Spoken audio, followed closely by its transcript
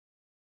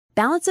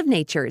Balance of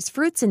Nature's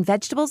fruits and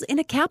vegetables in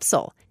a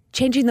capsule,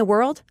 changing the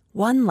world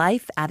one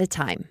life at a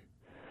time.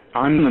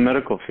 I'm in the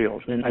medical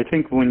field, and I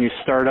think when you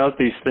start out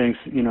these things,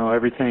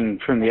 everything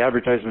from the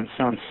advertisement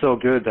sounds so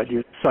good that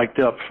you're psyched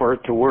up for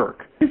it to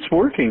work. It's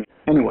working.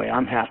 Anyway,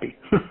 I'm happy.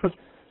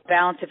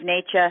 Balance of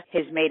Nature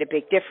has made a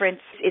big difference.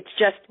 It's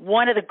just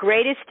one of the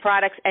greatest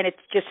products, and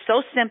it's just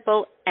so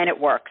simple, and it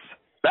works.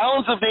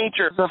 Balance of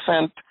Nature is a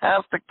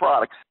fantastic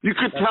product. You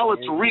could tell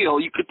it's real.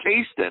 You could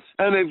taste it.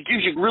 And it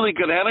gives you really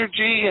good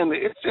energy, and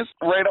it's just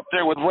right up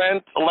there with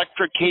rent,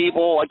 electric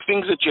cable, like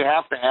things that you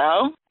have to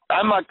have.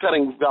 I'm not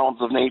cutting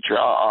Balance of Nature.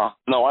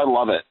 No, I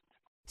love it.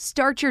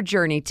 Start your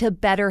journey to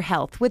better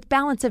health with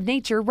Balance of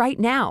Nature right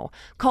now.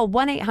 Call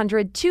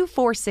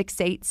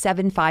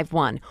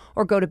 1-800-246-8751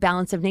 or go to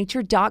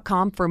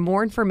balanceofnature.com for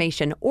more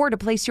information or to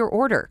place your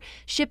order.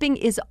 Shipping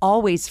is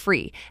always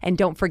free. And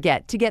don't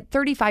forget to get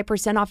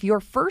 35% off your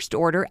first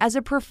order as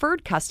a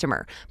preferred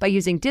customer by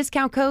using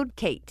discount code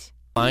KATE.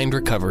 Mind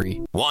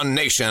Recovery. One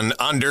nation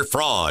under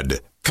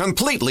fraud.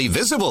 Completely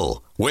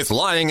visible, with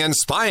lying and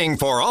spying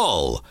for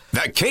all.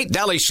 The Kate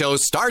Daly Show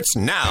starts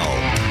now.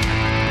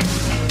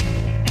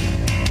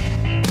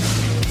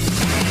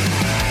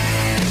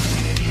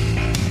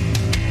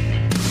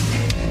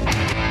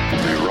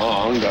 Be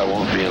wronged, I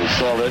won't be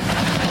insulted.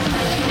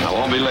 I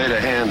won't be laid a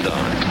hand on.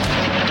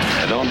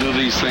 I don't do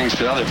these things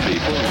to other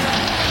people.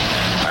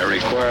 I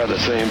require the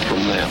same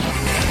from them.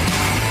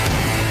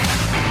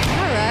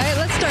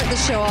 Let's start the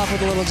show off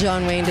with a little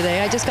John Wayne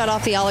today. I just got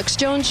off the Alex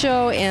Jones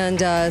show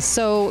and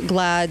so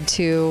glad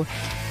to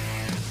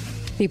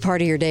be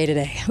part of your day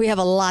today. We have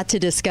a lot to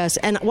discuss.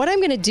 And what I'm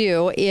going to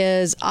do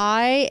is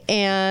I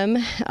am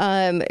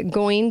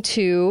going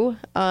to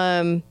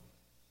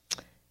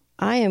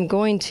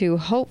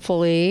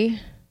hopefully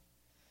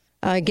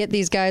get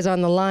these guys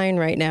on the line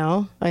right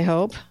now, I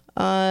hope.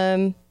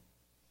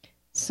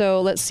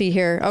 So let's see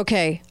here.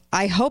 Okay.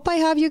 I hope I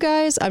have you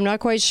guys. I'm not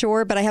quite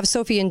sure, but I have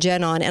Sophie and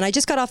Jen on. And I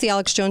just got off the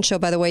Alex Jones show,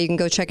 by the way. You can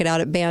go check it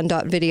out at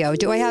band.video.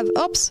 Do I have...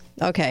 Oops.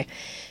 Okay.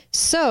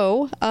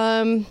 So,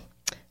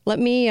 let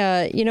me...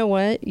 you know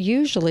what?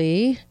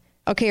 Usually...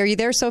 Okay, are you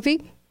there,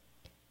 Sophie?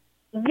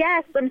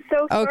 Yes, I'm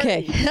so sorry.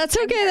 Okay. That's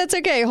okay. That's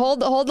okay. Hold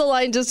the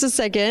line just a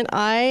second.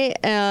 I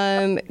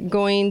am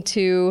going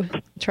to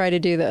try to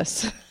do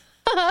this.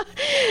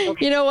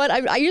 You know what?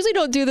 I usually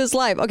don't do this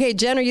live. Okay,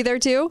 Jen, are you there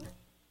too?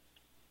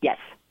 Yes.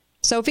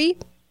 Sophie?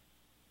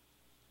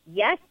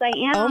 Yes, I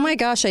am. Oh my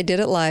gosh, I did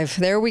it live.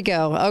 There we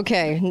go.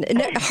 Okay.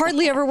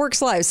 Hardly ever works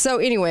live. So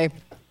anyway,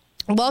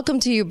 welcome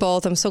to you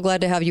both. I'm so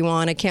glad to have you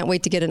on. I can't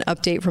wait to get an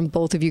update from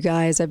both of you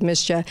guys. I've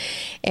missed you.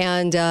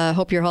 And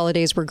hope your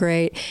holidays were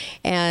great.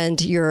 And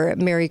your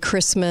Merry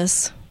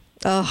Christmas.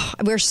 Oh,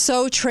 we're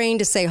so trained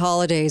to say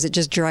holidays. It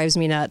just drives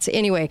me nuts.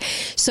 Anyway,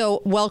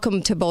 so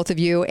welcome to both of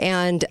you,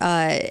 and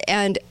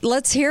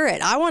let's hear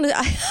it. I want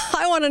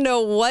to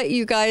know what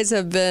you guys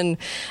have been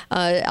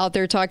out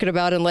there talking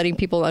about and letting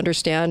people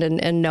understand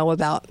and know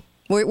about.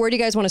 Where do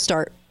you guys want to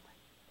start?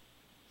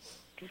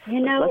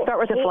 Let's start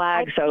with the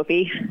flag,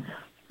 Sophie.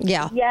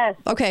 Yeah. Yes.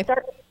 Okay.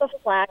 Start with the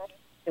flag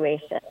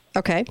situation.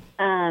 Okay.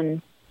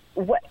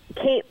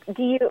 Kate,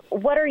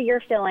 what are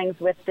your feelings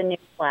with the new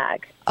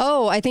flag?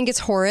 Oh, I think it's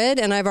horrid,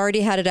 and I've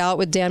already had it out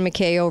with Dan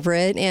McKay over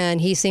it, and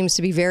he seems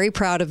to be very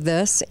proud of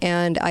this,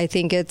 and I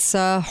think it's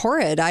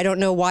horrid. I don't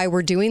know why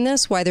we're doing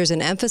this, why there's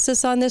an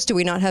emphasis on this. Do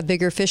we not have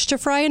bigger fish to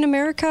fry in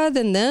America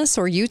than this,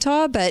 or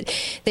Utah? But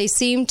they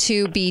seem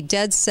to be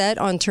dead set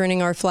on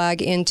turning our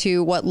flag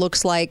into what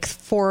looks like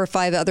 4 or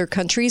 5 other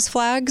countries'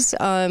 flags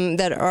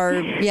that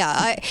are,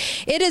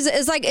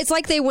 it's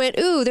like they went,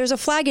 ooh, there's a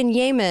flag in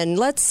Yemen.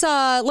 Let's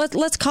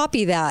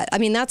copy that. I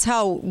mean, that's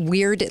how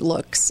weird it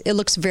looks. It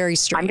looks very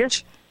strange.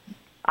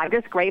 I'm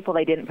just grateful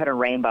they didn't put a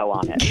rainbow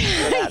on it.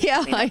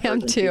 Yeah, I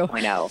am too.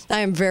 2.0.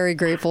 I am very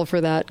grateful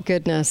for that.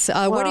 Goodness.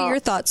 What are your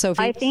thoughts,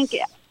 Sophie? I think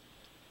if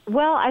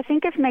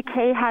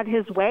McKay had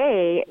his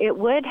way, it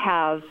would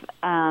have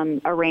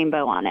a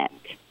rainbow on it.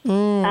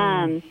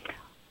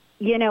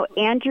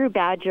 Andrew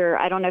Badger,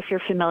 I don't know if you're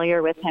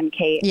familiar with him,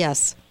 Kate.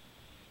 Yes.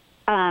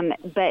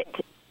 But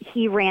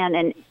he ran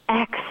an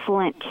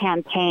excellent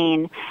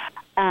campaign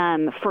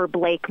for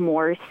Blake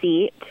Moore's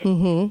seat,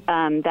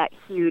 that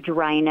huge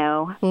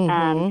rhino.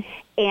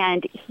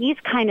 And he's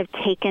kind of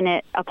taken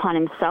it upon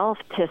himself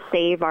to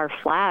save our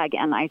flag,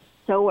 and I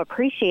so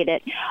appreciate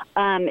it.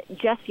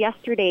 Just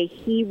yesterday,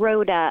 he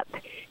wrote up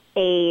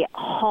a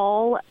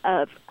hall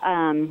of,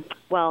 a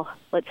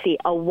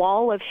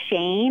wall of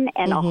shame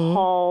and a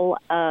hall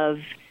of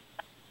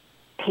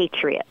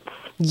patriots.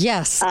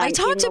 Yes, I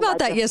talked about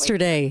that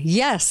yesterday.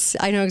 Yes,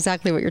 I know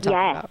exactly what you're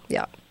talking about.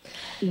 Yeah.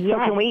 Yes. So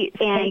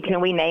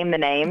can we name the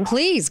names?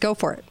 Please, go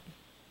for it.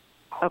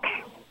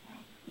 Okay.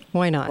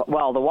 Why not?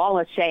 Well, the Wall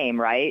of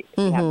Shame, right?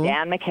 You have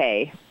Dan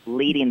McKay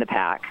leading the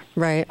pack.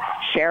 Right.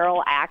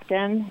 Cheryl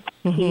Acton,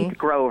 Keith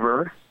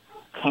Grover,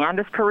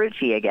 Candace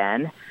Carucci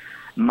again,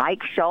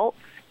 Mike Schultz,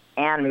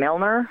 Ann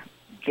Milner,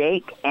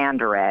 Jake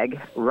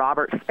Anderegg,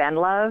 Robert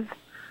Spendlove,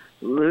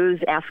 Luz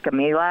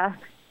Escamilla,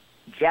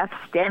 Jeff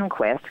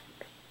Stenquist,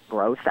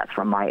 gross. That's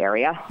from my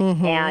area.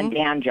 And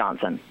Dan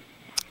Johnson.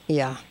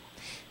 Yeah.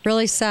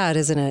 Really sad,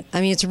 isn't it?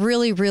 I mean, it's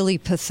really, really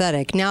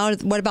pathetic. Now,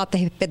 what about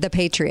the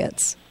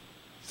Patriots?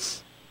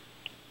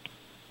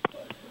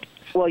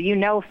 Well,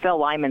 Phil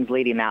Lyman's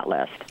leading that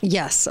list.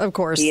 Yes, of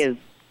course. He is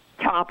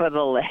top of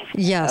the list.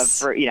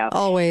 Yes,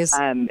 always.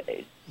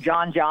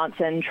 John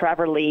Johnson,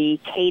 Trevor Lee,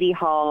 Katie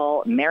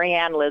Hall,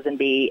 Marianne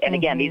Lisenby. And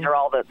again, these are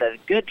all the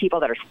good people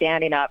that are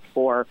standing up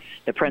for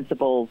the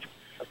principles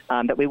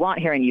that we want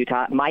here in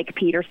Utah. Mike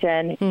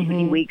Peterson,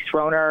 Judy Weeks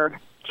Roner,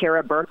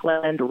 Kara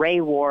Birkland, Ray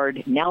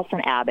Ward,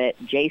 Nelson Abbott,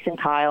 Jason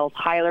Kyle,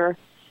 Tyler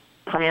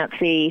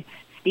Clancy,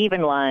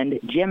 Stephen Lund,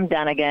 Jim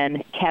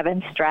Dunnigan,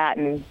 Kevin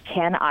Stratton,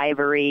 Ken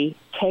Ivory,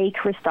 Kay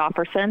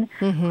Christopherson,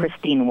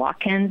 Christine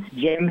Watkins,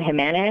 Jim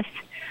Jimenez,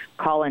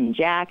 Colin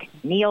Jack,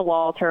 Neil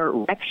Walter,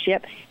 Rex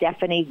Ship,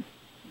 Stephanie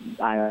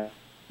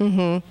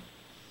Oops,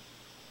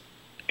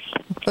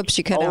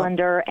 you cut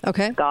Olander, out.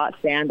 Okay. Scott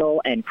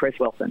Sandel, and Chris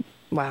Wilson.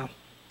 Wow.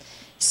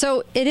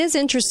 So it is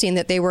interesting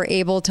that they were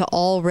able to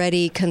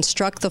already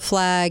construct the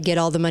flag, get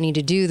all the money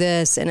to do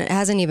this, and it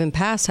hasn't even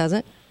passed, has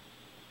it?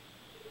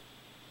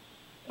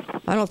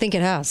 I don't think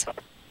it has.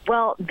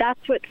 Well, that's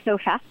what's so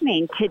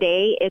fascinating.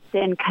 Today it's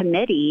in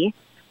committee.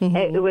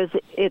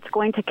 It's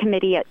going to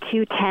committee at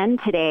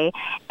 2:10 today,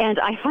 and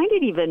I find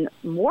it even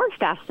more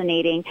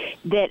fascinating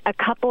that a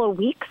couple of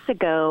weeks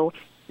ago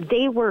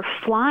they were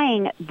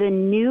flying the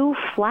new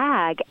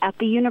flag at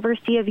the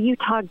University of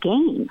Utah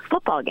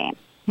football game.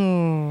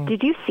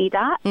 Did you see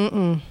that?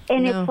 And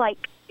it's like,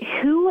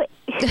 who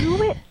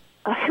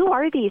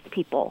are these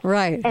people?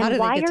 Right. And how do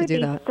why they get to do are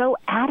they that? so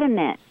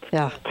adamant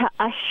to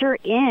usher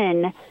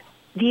in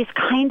these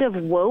kind of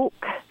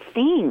woke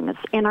things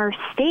in our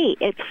state?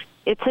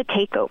 It's a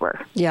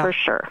takeover, for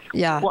sure.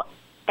 Yeah. Well,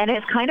 and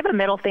it's kind of a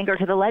middle finger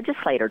to the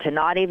legislator to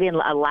not even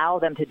allow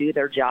them to do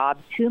their job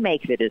to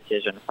make the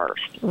decision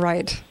first.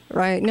 Right.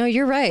 No,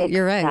 you're right.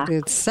 You're right.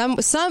 It's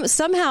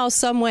somehow,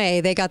 some way,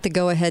 they got the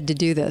go-ahead to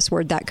do this.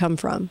 Where'd that come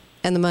from?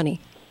 And the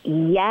money.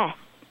 Yes.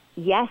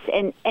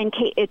 And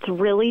Kate, it's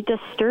really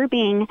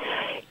disturbing.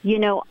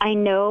 I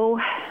know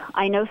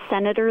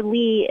Senator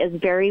Lee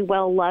is very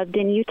well loved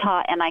in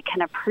Utah, and I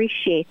can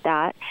appreciate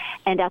that.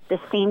 And at the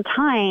same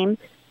time,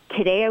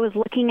 today I was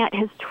looking at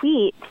his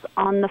tweets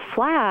on the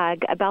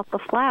flag, about the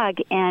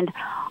flag, and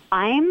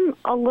I'm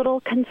a little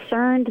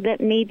concerned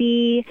that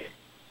maybe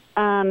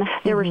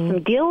there were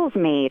some deals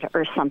made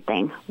or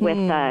something with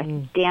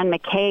Dan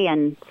McKay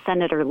and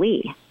Senator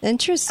Lee.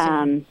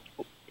 Interesting.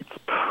 It's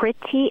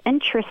pretty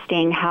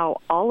interesting how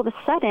all of a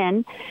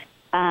sudden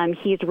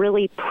he's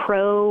really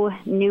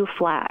pro-new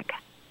flag.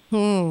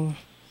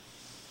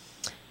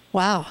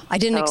 Wow. I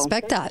didn't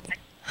expect that.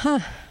 Huh.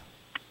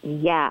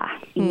 Yeah.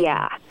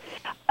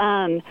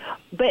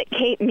 But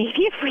Kate,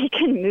 maybe if we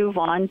can move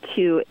on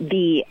to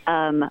the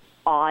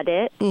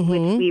audit,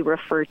 which we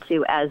refer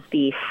to as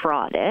the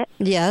fraudit.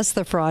 Yes,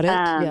 the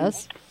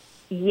fraudit.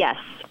 Yes.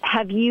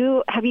 Have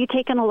you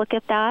taken a look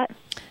at that?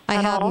 I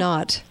have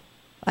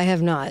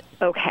not.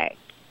 Okay.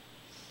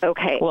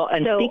 Well,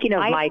 and speaking of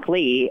Mike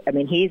Lee, I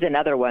mean, he's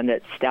another one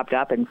that stepped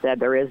up and said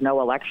there is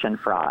no election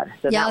fraud.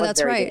 So that was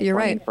that's very right. You're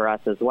right. For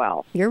us as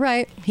well. You're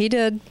right. He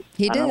did.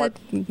 We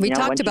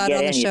talked about it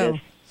on the show.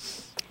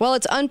 Well,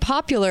 it's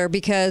unpopular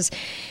because,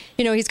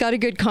 he's got a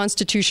good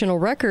constitutional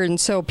record, and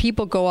so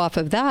people go off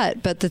of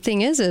that. But the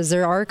thing is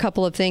there are a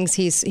couple of things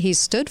he's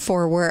stood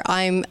for where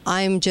I'm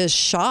just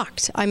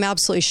shocked. I'm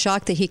absolutely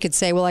shocked that he could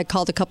say, well, I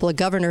called a couple of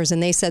governors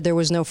and they said there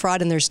was no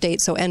fraud in their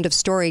state, so end of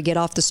story, get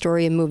off the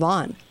story and move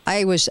on.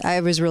 I was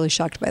really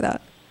shocked by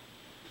that.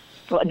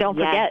 Well, don't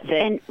forget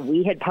that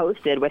we had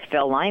posted with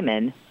Phil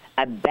Lyman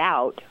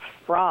about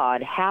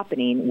fraud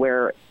happening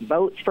where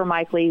votes for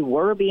Mike Lee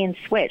were being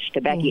switched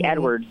to Becky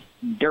Edwards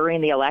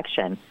during the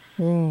election.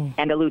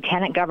 And the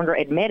lieutenant governor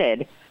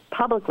admitted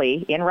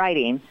publicly in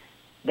writing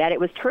that it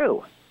was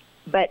true.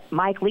 But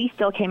Mike Lee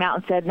still came out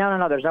and said,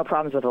 no, there's no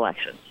problems with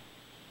elections.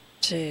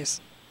 Jeez.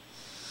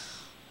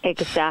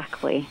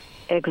 Exactly.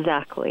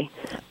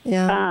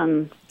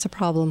 Yeah, it's a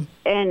problem.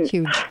 And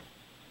huge.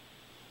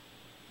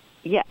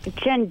 Yeah,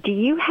 Jen, do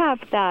you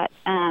have that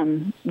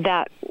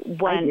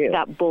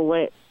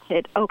bullet?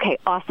 Okay,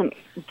 awesome.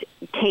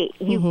 Kate,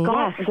 you've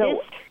got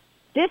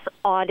this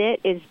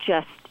audit is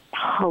just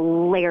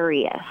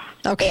hilarious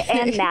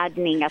and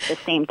maddening at the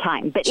same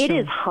time, but it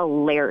is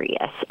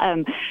hilarious.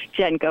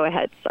 Jen, go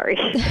ahead. Sorry.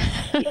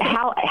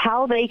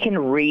 How they can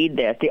read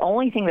this, the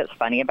only thing that's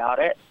funny about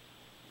it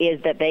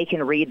is that they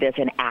can read this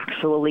and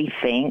actually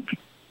think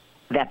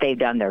that they've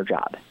done their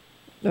job.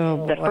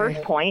 The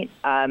first point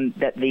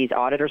that these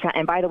auditors have,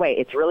 and by the way,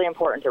 it's really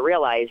important to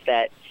realize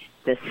that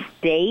the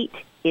state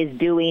is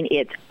doing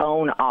its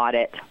own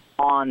audit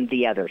on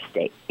the other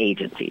state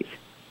agencies.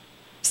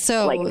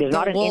 So there's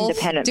not an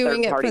independent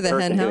doing third-party it for the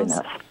person hen doing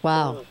house? this.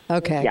 Wow.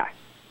 Okay. Yeah.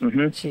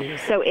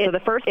 So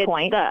the first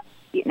point.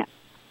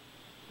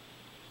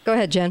 Go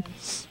ahead, Jen.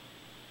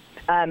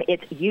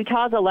 It's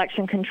Utah's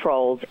election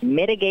controls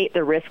mitigate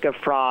the risk of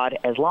fraud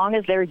as long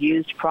as they're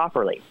used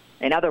properly.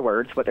 In other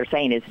words, what they're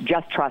saying is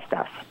just trust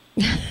us.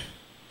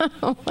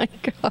 Oh, my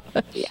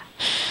gosh. Yeah.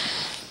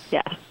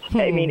 Yes.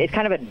 I mean, it's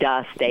kind of a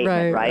duh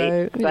statement,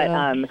 right? But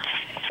yeah.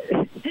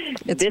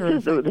 this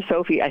is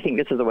Sophie. I think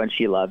this is the one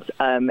she loves.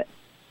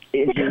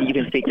 You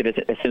can speak to this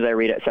as soon as I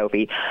read it,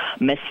 Sophie.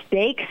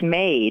 Mistakes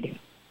made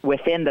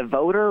within the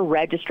voter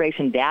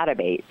registration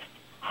database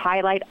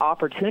highlight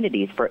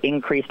opportunities for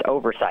increased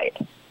oversight.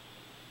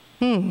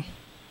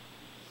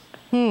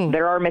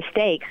 There are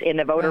mistakes in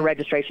the voter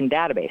registration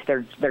database.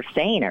 They're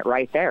saying it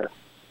right there.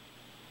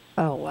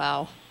 Oh,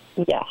 wow.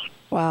 Yes.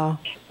 Wow.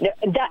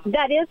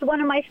 That is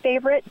one of my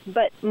favorites,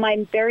 but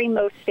my very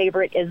most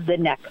favorite is the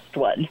next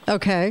one.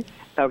 Okay.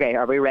 Okay,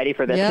 are we ready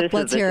for this? Yep,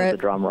 let's hear it. This is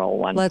the drum roll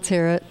one. Let's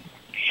hear it.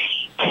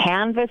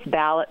 Canvass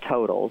ballot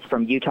totals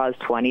from Utah's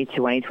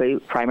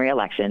 2022 primary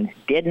election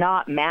did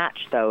not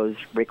match those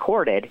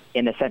recorded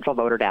in the central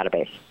voter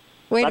database.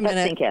 Wait Let a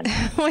minute. that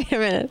sink in. Wait a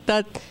minute.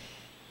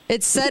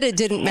 It said it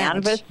didn't match.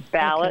 Canvass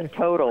ballot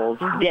totals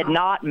did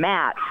not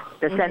match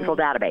the central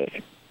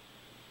database.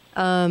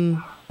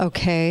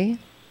 Okay.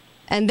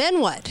 And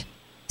then what?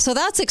 So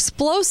that's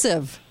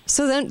explosive.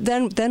 So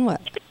then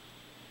what?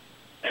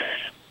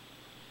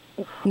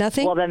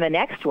 Nothing? Well, then the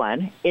next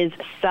one is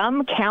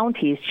some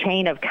counties'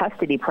 chain of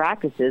custody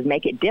practices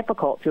make it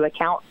difficult to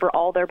account for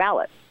all their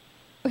ballots.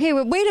 Okay,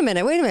 wait a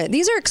minute.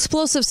 These are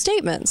explosive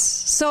statements.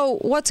 So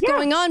what's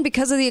going on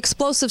because of the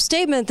explosive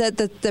statement that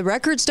the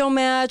records don't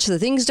match, the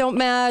things don't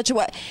match?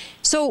 What?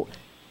 So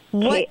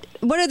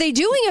what are they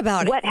doing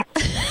about it?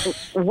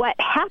 What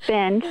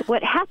happened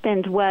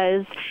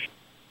was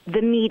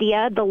the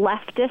media, the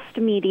leftist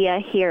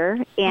media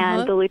here,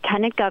 and the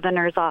lieutenant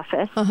governor's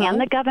office and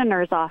the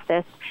governor's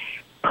office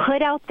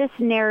put out this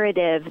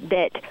narrative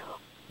that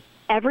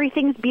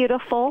everything's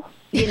beautiful,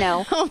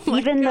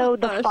 even though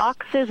the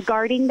fox is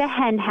guarding the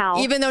hen house.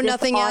 Even though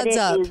nothing adds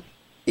up.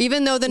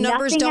 Even though the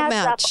numbers don't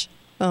match.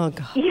 Oh,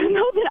 God.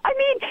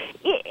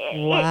 It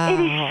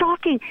is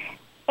shocking.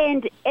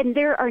 And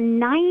there are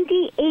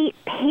 98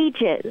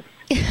 pages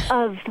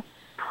of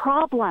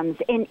problems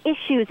and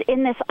issues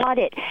in this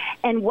audit.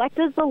 And what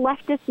does the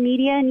leftist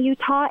media in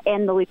Utah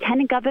and the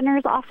lieutenant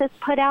governor's office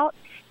put out?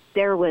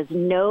 There was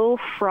no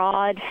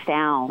fraud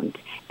found,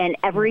 and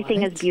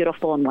everything is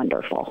beautiful and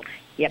wonderful.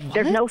 Yep,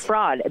 there's no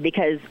fraud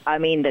because,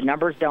 the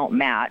numbers don't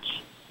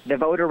match. The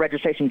voter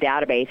registration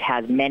database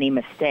has many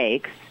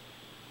mistakes,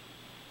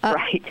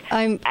 right?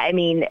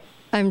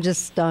 I'm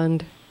just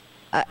stunned.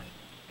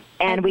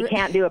 And we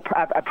can't do a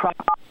proper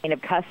chain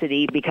of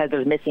custody because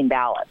there's missing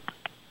ballots.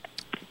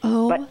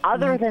 Oh, but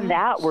other than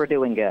that, we're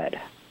doing good.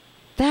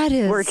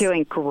 We're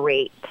doing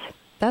great.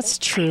 That's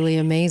truly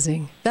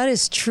amazing. That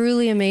is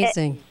truly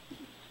amazing.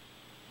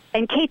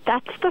 And Kate,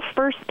 that's the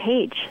first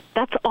page.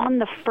 That's on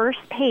the first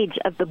page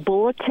of the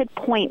bulleted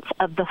points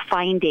of the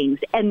findings.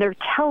 And they're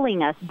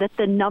telling us that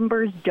the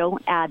numbers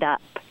don't add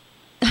up.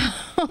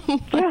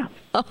 Well,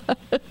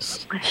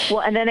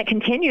 and then it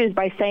continues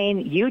by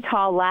saying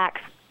Utah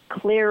lacks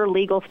clear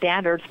legal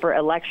standards for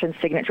election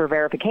signature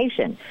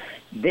verification.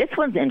 This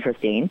one's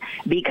interesting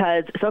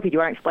because, Sophie, do you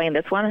want to explain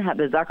this one,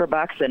 the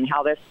Zuckerbucks and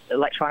how this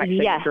electronic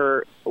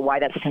signature, why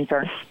that's a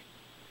concern?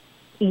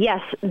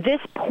 Yes, this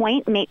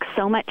point makes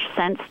so much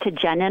sense to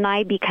Jen and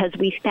I because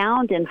we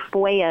found in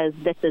FOIAs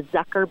that the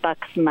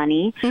Zuckerbucks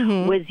money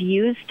was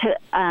used to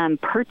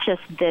purchase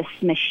this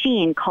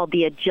machine called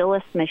the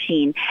Agilis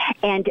machine.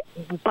 And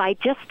by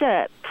just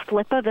a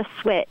flip of a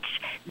switch,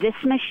 this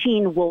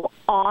machine will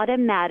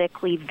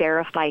automatically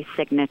verify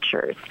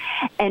signatures.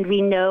 And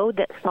we know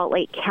that Salt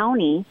Lake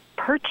County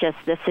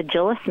purchased this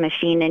Agilis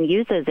machine and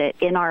uses it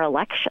in our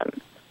elections.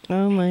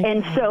 Oh my!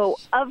 And so,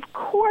 of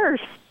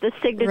course, the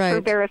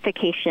signature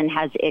verification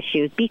has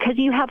issues because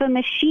you have a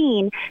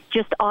machine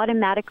just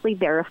automatically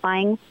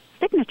verifying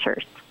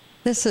signatures.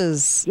 This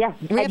is... Yes,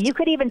 and you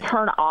could even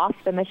turn off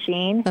the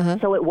machine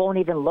so it won't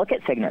even look at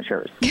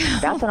signatures.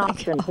 That's an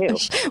option, too.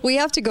 We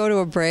have to go to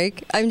a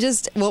break.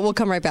 We'll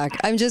come right back.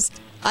 I'm just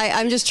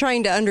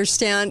trying to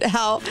understand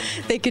how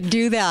they could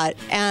do that.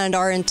 And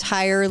our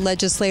entire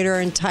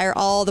legislator,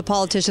 all the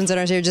politicians that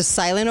are here just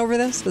silent over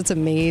this. That's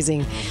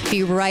amazing.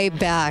 Be right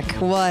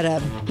back.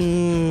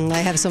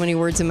 I have so many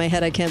words in my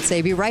head I can't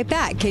say. Be right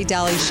back. Kate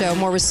Daly Show.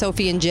 More with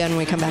Sophie and Jen when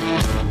we come back.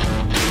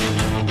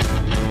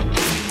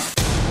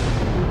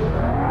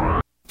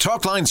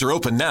 Talk lines are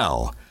open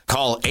now.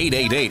 Call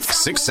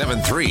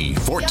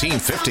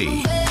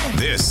 888-673-1450.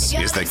 This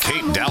is the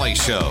Kate Daly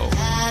Show.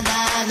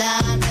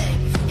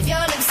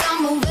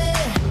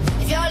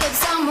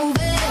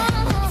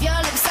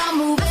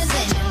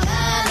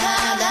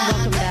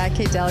 Welcome back,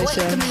 Kate Daly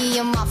Show.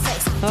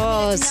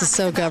 Oh, this is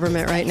so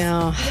government right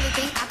now.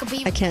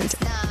 I can't.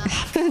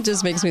 It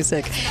just makes me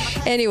sick.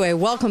 Anyway,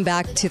 welcome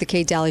back to the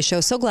Kate Daly Show.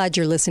 So glad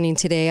you're listening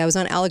today. I was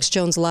on Alex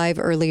Jones Live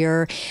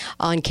earlier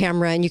on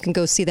camera, and you can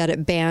go see that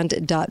at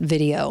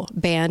band.video,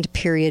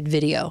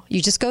 band.video.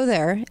 You just go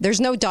there.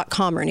 There's no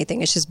 .com or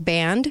anything. It's just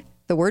band,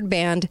 the word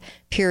band,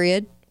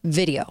 period,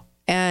 video.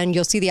 And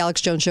you'll see the Alex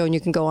Jones Show, and you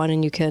can go on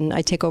and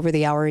I take over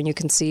the hour and you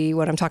can see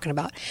what I'm talking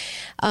about.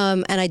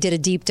 And I did a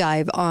deep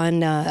dive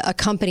on a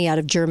company out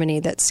of Germany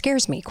that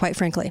scares me, quite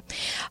frankly.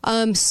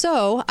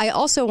 So I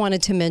also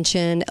wanted to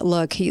mention,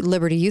 look,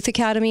 Liberty Youth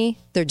Academy,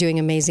 they're doing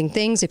amazing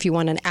things. If you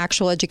want an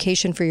actual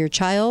education for your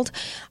child,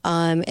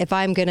 if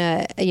I'm going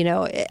to,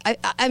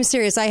 I'm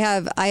serious. I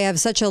have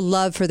such a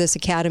love for this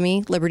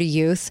academy, Liberty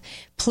Youth.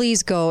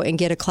 Please go and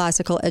get a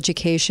classical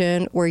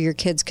education where your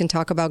kids can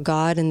talk about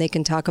God and they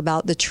can talk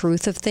about the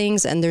truth of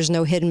things, and there's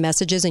no hidden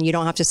messages and you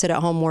don't have to sit at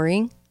home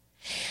worrying.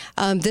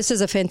 This is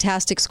a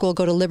fantastic school.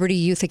 Go to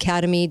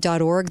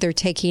libertyyouthacademy.org. They're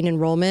taking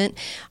enrollment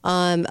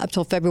up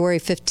till February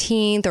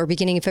 15th or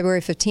beginning of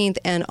February 15th.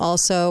 And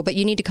also, but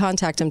you need to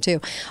contact them too.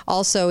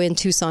 Also in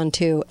Tucson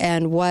too.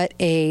 And what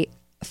a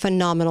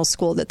phenomenal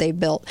school that they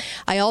built.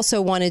 I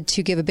also wanted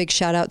to give a big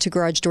shout out to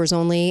Garage Doors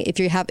Only. If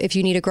you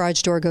need a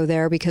garage door, go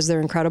there because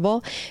they're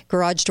incredible.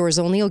 Garage Doors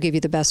Only will give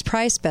you the best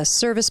price, best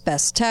service,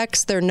 best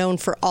techs. They're known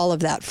for all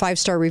of that.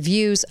 5-star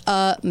reviews,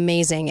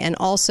 amazing. And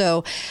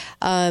also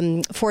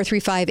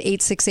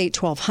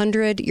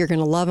 435-868-1200. You're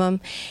going to love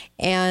them.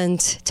 And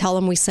tell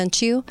them we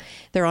sent you.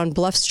 They're on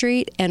Bluff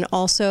Street, and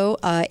also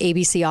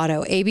ABC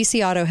Auto.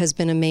 ABC Auto has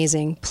been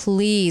amazing.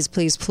 Please,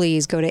 please,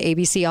 please go to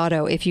ABC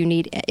Auto. If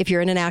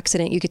you're in an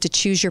accident, you get to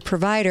choose your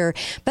provider,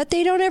 but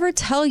they don't ever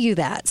tell you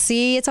that.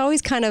 See, it's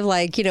always kind of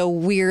like,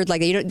 weird.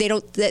 Like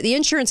the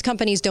insurance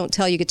companies don't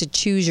tell you get to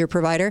choose your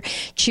provider.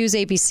 Choose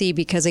ABC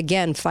because,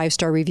 again,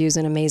 5-star reviews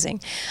and amazing.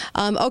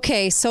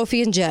 Okay,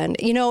 Sophie and Jen,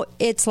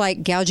 it's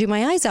like gouging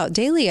my eyes out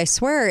daily. I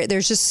swear,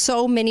 there's just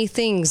so many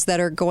things that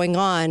are going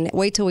on.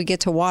 Wait till we get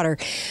to water.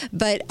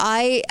 But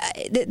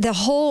the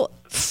whole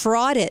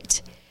fraud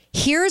it.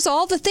 Here's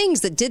all the things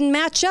that didn't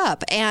match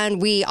up.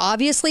 And we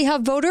obviously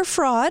have voter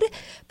fraud,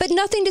 but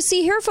nothing to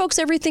see here, folks.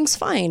 Everything's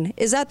fine.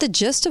 Is that the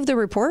gist of the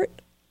report?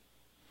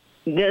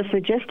 That's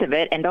the gist of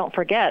it. And don't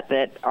forget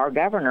that our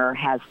governor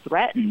has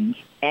threatened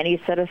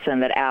any citizen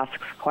that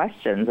asks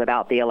questions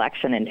about the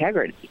election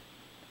integrity.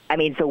 I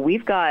mean, so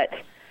we've got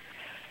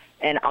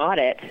an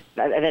audit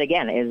that,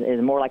 again,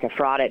 is more like a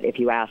fraud if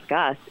you ask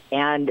us.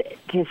 And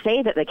to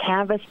say that the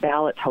canvass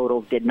ballot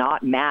totals did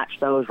not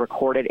match those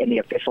recorded in the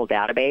official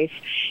database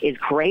is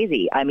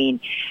crazy. I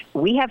mean,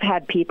 we have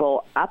had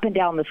people up and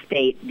down the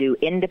state do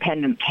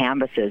independent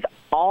canvasses,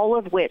 all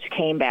of which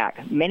came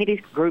back. Many of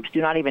these groups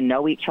do not even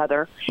know each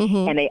other,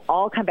 and they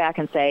all come back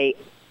and say,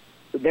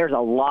 there's a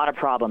lot of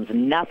problems.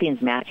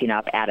 Nothing's matching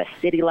up at a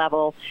city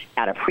level,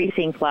 at a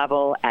precinct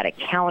level, at a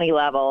county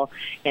level.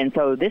 And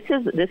so this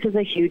is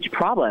a huge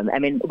problem. I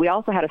mean, we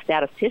also had a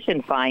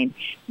statistician find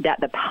that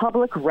the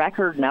public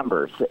record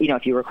numbers,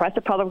 if you request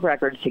a public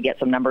record to get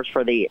some numbers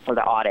for the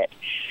audit,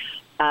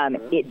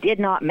 it did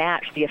not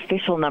match the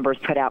official numbers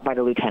put out by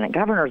the lieutenant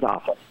governor's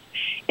office.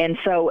 And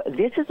so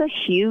this is a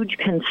huge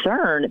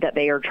concern that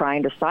they are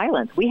trying to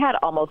silence. We had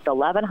almost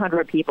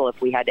 1,100 people, if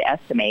we had to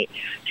estimate,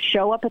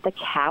 show up at the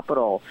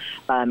Capitol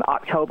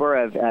October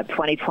of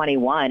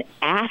 2021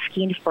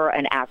 asking for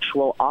an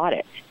actual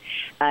audit.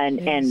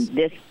 And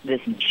this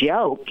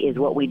joke is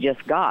what we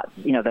just got,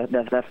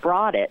 the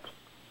fraud it.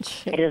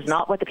 It is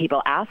not what the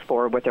people asked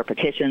for with their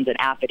petitions and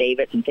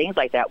affidavits and things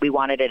like that. We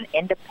wanted an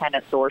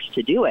independent source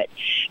to do it.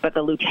 But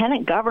the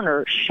lieutenant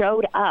governor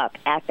showed up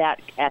at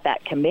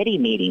that committee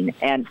meeting.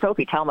 And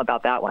Sophie, tell them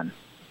about that one.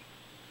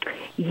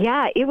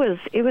 Yeah, it was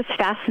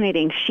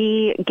fascinating.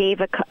 She gave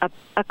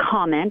a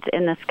comment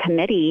in this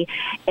committee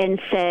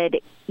and said,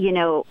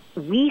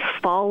 we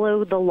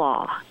follow the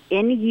law.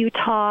 In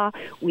Utah,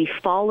 we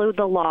follow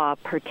the law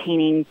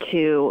pertaining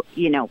to,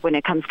 when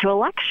it comes to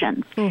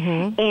elections.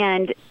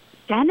 And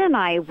Jen and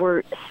I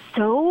were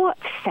so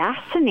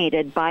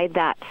fascinated by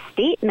that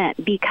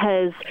statement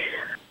because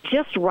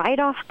just right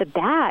off the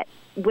bat,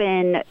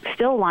 when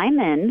Phil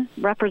Lyman,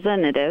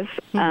 representative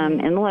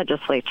in the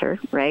legislature,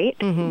 right,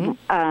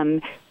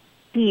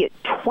 he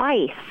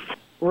twice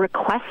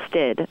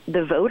requested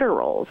the voter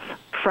rolls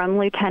from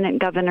Lieutenant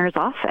Governor's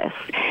office.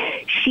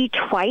 She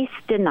twice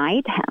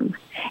denied him,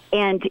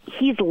 and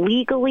he's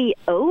legally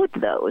owed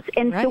those.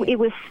 And so it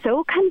was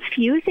so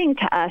confusing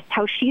to us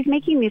how she's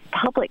making this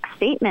public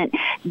statement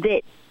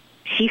that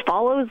she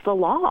follows the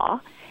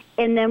law.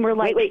 And then we're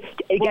like, wait,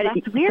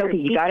 that's weird. Sophie,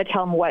 you got to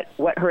tell them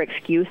what her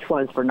excuse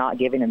was for not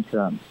giving them to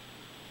them.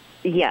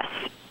 Yes,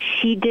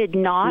 she did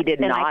not. He did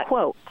and not I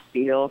quote,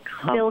 feel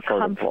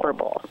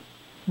comfortable.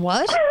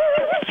 What?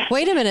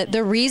 Wait a minute.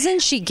 The reason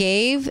she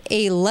gave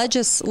a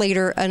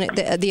legislator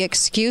the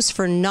excuse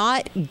for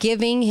not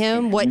giving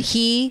him what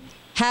he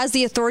has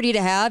the authority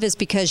to have is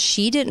because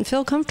she didn't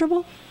feel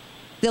comfortable?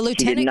 The lieutenant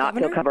She did not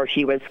governor? feel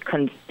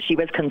comfortable. She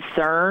was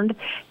concerned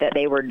that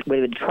they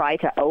would try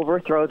to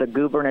overthrow the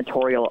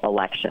gubernatorial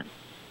election.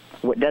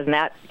 Doesn't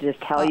that just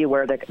tell you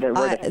where the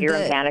fear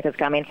and panic is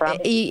coming from?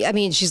 I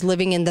mean, she's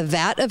living in the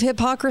vat of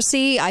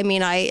hypocrisy. I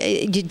mean,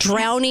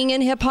 drowning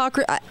in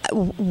hypocrisy.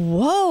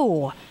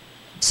 Whoa.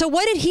 So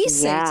what did he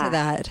say to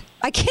that?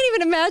 I can't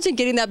even imagine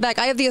getting that back.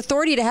 I have the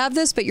authority to have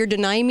this, but you're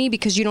denying me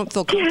because you don't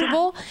feel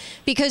comfortable?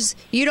 Because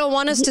you don't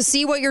want us to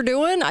see what you're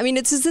doing? I mean,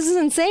 this is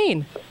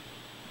insane.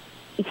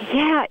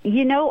 Yeah,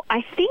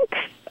 I think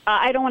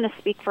I don't want to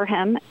speak for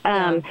him,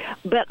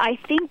 but I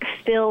think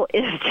Phil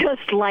is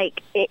just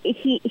like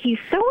he's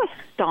so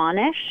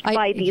astonished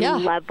by the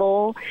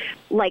level,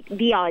 like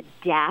the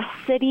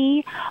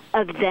audacity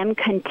of them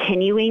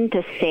continuing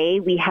to say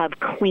we have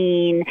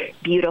clean,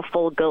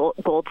 beautiful,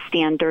 gold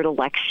standard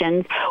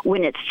elections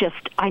when it's just,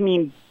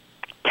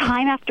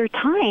 time after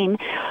time,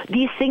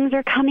 these things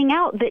are coming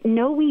out that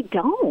no, we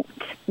don't.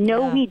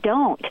 We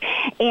don't.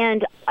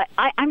 And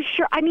I'm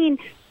sure,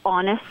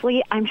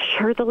 honestly, I'm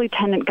sure the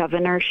lieutenant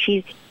governor,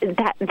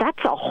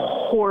 that's a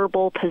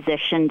horrible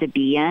position to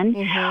be in.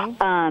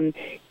 Mm-hmm.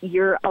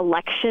 Your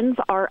elections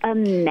are a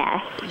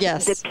mess.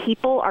 Yes. The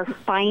people are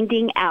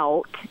finding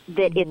out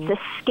that it's a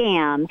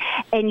scam,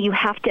 and you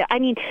have to,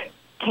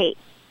 Kate,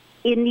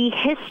 in the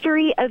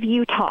history of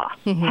Utah,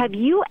 have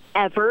you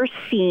ever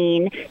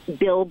seen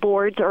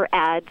billboards or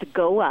ads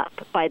go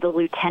up by the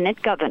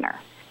lieutenant governor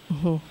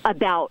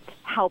about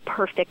how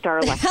perfect our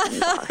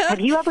elections are?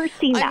 Have you ever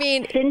seen that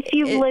since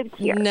you've lived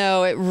here?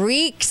 No, it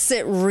reeks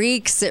of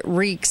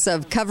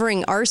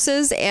covering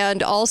arses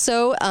and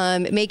also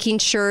making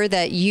sure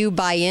that you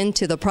buy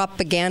into the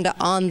propaganda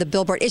on the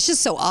billboard. It's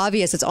just so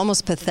obvious. It's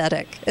almost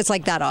pathetic. It's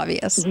like that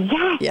obvious.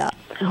 Yes. Yeah.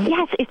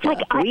 Yes, it's like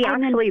we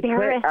I'm actually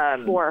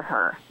embarrassed for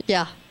her.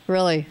 Yeah,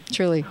 really,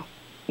 truly.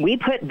 We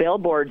put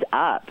billboards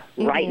up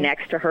right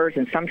next to hers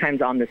and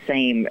sometimes on the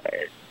same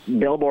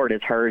billboard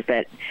as hers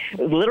that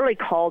literally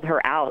called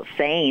her out,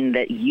 saying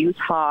that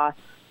Utah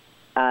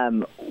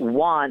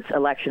wants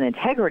election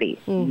integrity,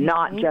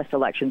 not just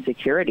election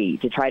security,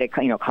 to try to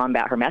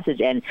combat her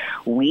message. And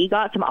we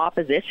got some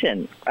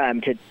opposition.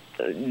 To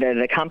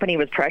the company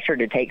was pressured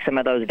to take some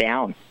of those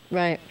down.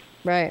 Right.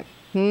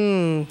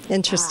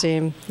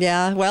 Interesting.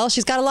 Yeah. Well,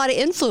 she's got a lot of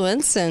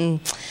influence,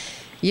 and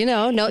she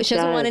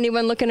doesn't want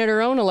anyone looking at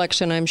her own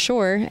election, I'm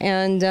sure.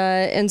 And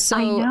so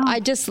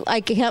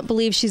I can't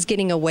believe she's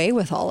getting away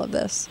with all of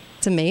this.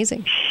 It's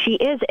amazing. She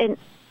is.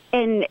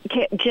 And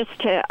just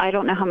to, I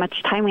don't know how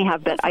much time we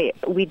have, but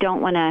we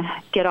don't want to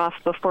get off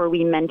before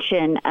we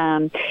mention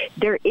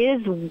there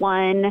is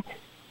one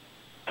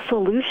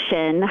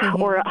solution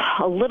or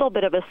a little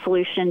bit of a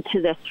solution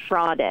to this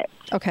fraud.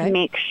 Okay.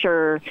 Make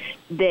sure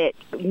that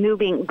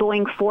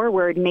going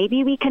forward,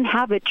 maybe we can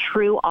have a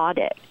true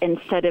audit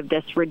instead of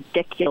this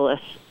ridiculous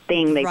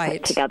thing they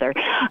put together.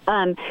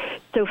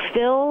 So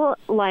Phil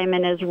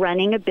Lyman is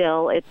running a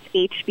bill. It's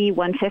HB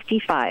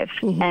 155,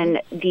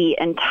 and the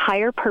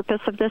entire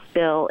purpose of this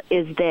bill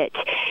is that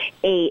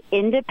a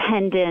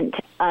independent,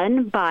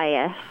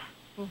 unbiased,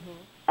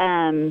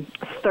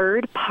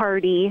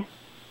 third-party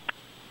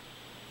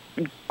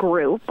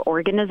group,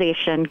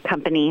 organization,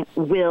 company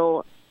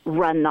will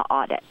run the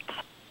audit.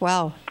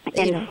 Wow.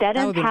 Instead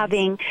of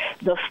having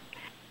the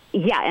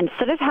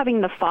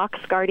fox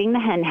guarding the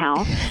hen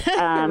house,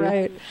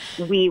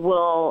 we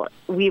will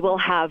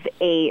have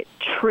a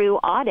true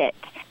audit.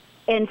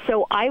 And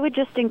so I would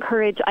just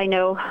encourage, I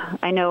know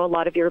a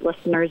lot of your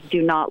listeners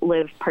do not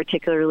live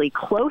particularly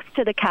close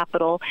to the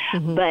Capitol,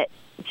 but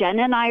Jen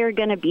and I are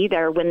going to be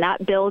there when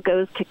that bill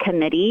goes to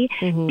committee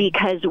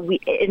because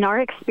in our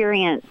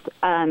experience,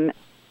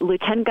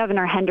 Lieutenant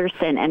Governor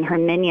Henderson and her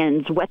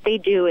minions, what they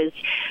do is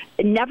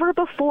never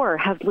before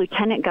have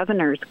lieutenant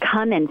governors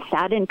come and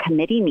sat in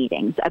committee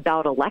meetings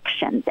about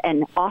elections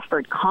and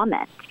offered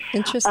comments.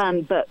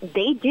 Interesting. But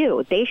they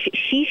do.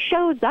 She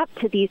shows up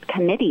to these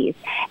committees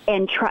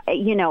and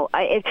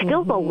it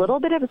feels a little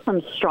bit of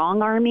some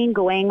strong arming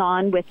going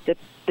on with the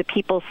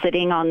people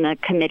sitting on the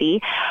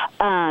committee,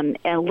 and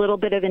a little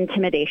bit of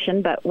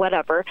intimidation, but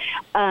whatever.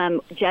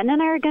 Jen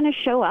and I are going to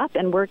show up,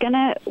 and we're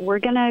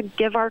gonna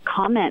give our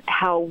comment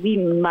how we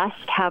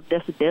must have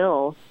this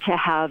bill to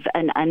have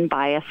an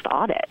unbiased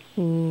audit.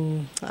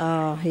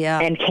 Oh, yeah.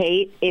 And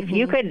Kate, if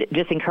you could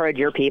just encourage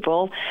your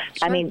people,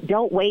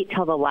 don't wait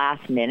till the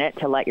last minute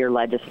to let your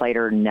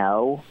legislator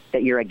know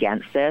that you're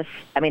against this.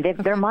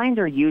 Their minds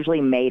are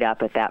usually made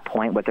up at that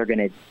point, what they're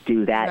going to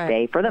do that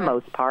day, for the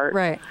most part.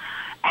 Right.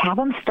 Have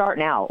them start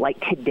now. Like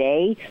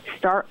today,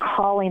 start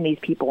calling these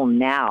people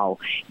now.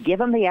 Give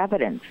them the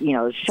evidence.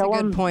 Show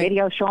them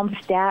video, show them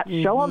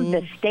stats, show them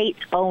the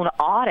state's own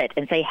audit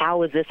and say,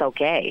 how is this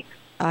okay?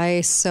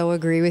 I so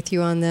agree with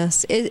you on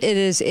this. It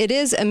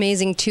is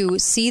amazing to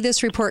see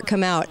this report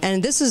come out.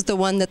 And this is the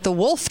one that the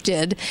Wolf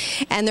did,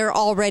 and they're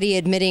already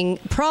admitting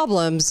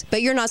problems,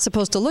 but you're not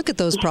supposed to look at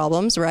those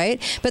problems, right?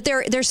 But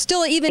they're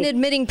still even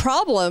admitting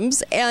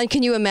problems. And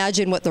can you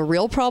imagine what the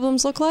real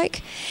problems look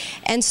like?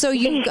 And so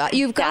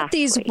you've got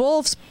these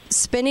wolves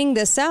spinning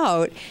this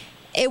out.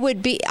 It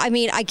would be,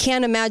 I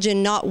can't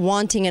imagine not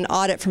wanting an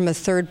audit from a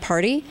third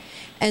party.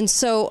 And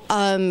so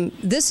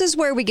this is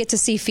where we get to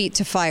see feet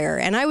to fire.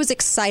 And I was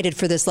excited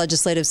for this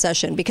legislative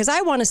session because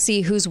I want to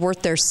see who's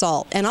worth their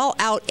salt. And I'll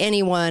out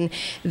anyone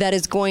that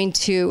is going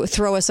to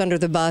throw us under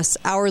the bus,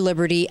 our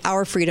liberty,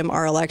 our freedom,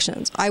 our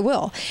elections. I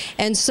will.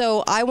 And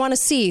so I want to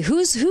see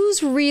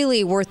who's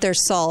really worth their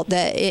salt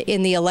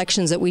in the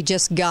elections that we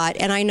just got.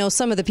 And I know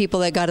some of the people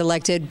that got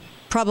elected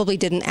probably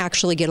didn't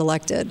actually get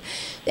elected.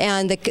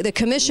 And the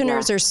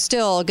commissioners are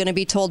still going to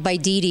be told by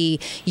Dee,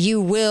 you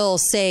will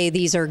say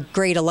these are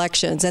great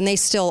elections, and they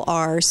still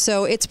are.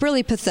 So it's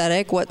really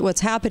pathetic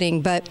what's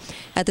happening. But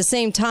at the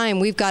same time,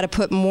 we've got to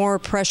put more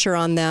pressure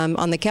on them,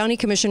 on the county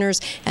commissioners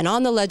and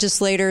on the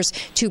legislators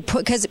to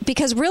put,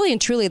 because really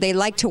and truly, they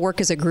like to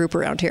work as a group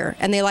around here,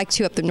 and they like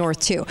to up the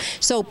north too.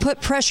 So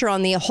put pressure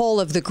on the whole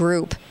of the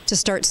group to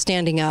start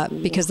standing up,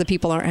 because the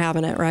people aren't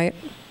having it, right?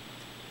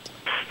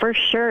 For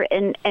sure.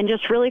 And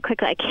just really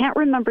quickly, I can't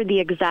remember the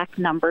exact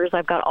numbers.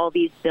 I've got all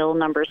these bill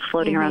numbers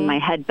floating around my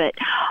head, but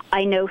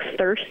I know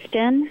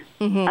Thurston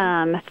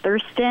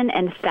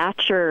and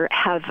Thatcher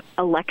have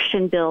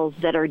election bills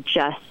that are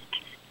just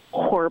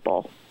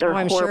horrible. They're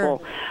horrible.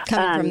 Sure.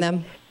 Coming from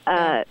them.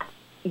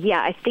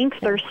 Yeah, I think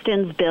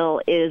Thurston's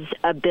bill is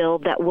a bill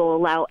that will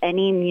allow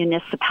any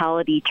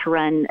municipality to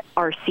run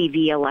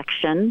RCV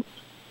elections.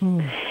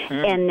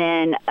 And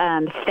then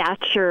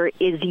Thatcher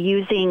is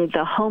using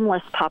the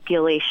homeless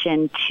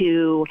population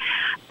to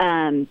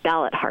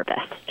ballot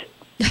harvest.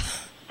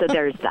 So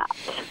there's that.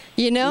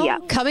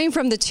 Coming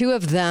from the two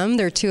of them,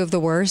 they're two of the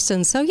worst.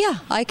 And so,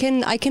 I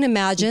can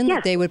imagine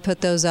that they would put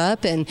those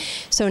up. And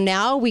so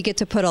now we get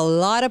to put a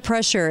lot of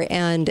pressure.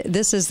 And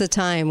this is the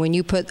time when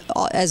you put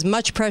as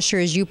much pressure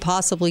as you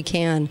possibly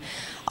can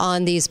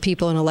on these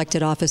people in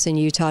elected office in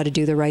Utah to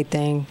do the right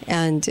thing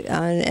and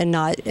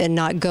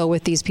not go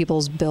with these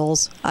people's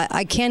bills.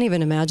 I can't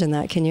even imagine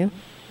that. Can you?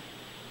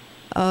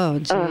 Oh,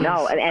 geez.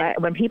 No. And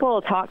when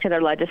people talk to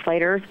their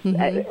legislators,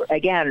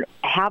 again,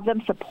 have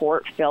them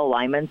support Phil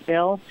Lyman's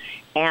bill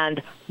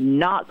and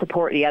not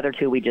support the other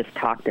two we just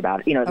talked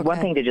about. It's one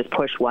thing to just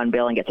push one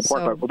bill and get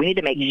support for it, but we need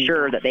to make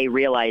sure that they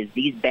realize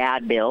these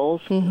bad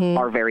bills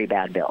are very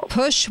bad bills.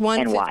 Push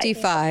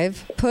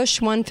 155. Push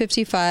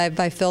 155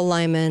 by Phil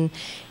Lyman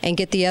and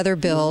get the other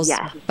bills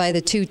by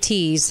the two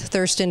T's,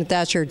 Thurston and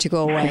Thatcher, to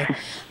go away.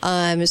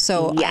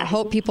 I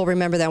hope people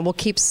remember that. We'll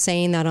keep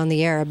saying that on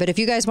the air. But if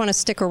you guys want to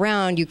stick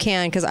around, you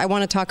can, because I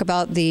want to talk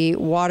about the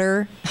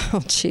water.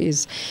 Oh,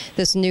 geez.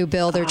 This new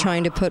bill they're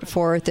trying to put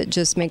forth that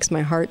just makes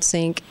my heart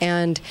sink.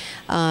 And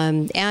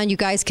you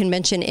guys can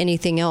mention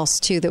anything else,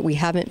 too, that we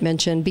haven't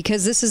mentioned,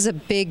 because this is a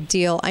big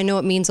deal. I know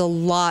it means a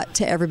lot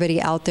to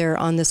everybody out there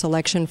on this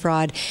election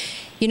fraud.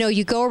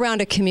 You go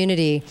around a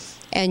community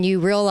and you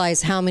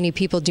realize how many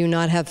people do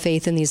not have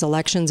faith in these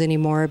elections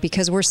anymore,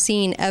 because we're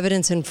seeing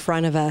evidence in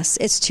front of us.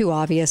 It's too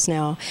obvious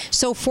now.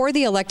 So for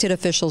the elected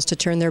officials to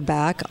turn their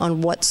back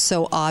on what's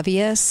so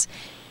obvious,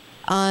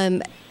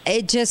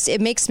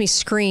 it makes me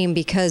scream,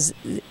 because,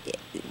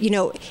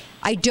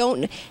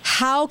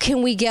 how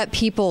can we get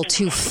people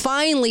to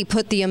finally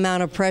put the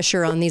amount of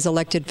pressure on these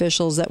elected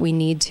officials that we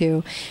need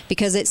to?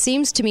 Because it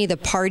seems to me the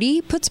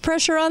party puts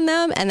pressure on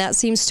them, and that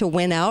seems to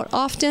win out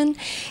often.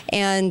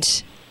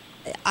 And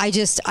I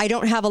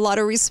don't have a lot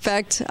of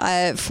respect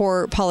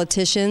for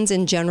politicians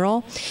in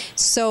general.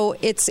 So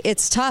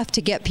it's tough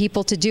to get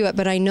people to do it.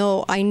 But I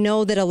know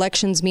that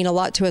elections mean a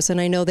lot to us,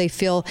 and I know they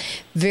feel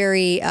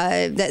very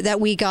that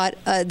we got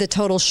the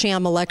total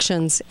sham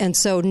elections. And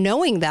so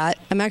knowing that,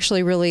 I'm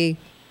actually really,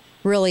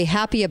 really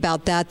happy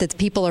about that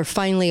people are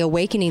finally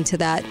awakening to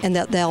that, and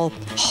that they'll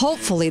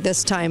hopefully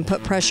this time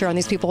put pressure on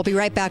these people. We'll be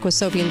right back with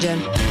Sophie and Jen.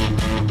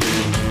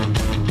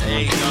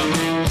 There you go.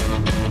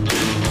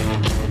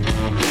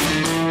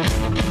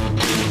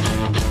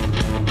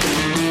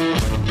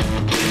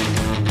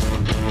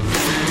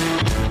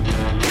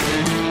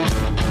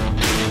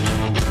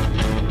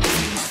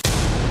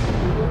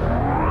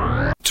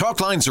 Talk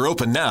lines are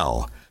open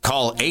now.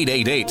 Call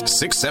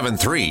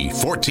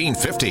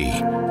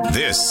 888-673-1450.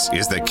 This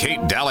is the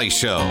Kate Daly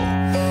Show.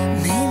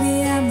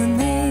 Maybe I'm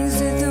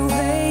amazed at the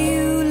way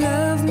you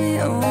love me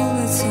all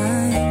the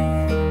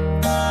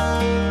time.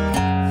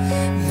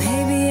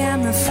 Maybe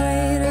I'm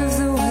afraid of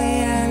the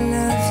way I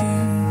love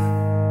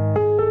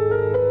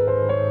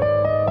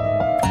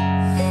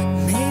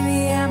you.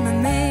 Maybe I'm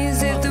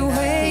amazed at the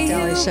way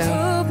you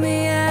pulled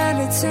me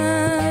out of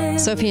time.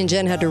 Sophie and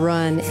Jen had to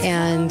run,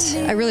 and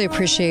I really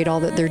appreciate all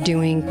that they're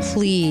doing.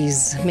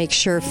 Please make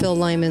sure Phil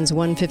Lyman's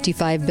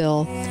 155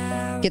 bill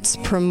gets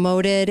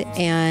promoted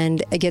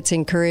and gets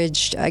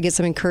encouraged. Get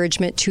some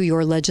encouragement to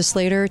your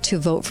legislator to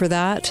vote for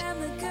that,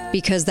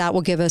 because that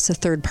will give us a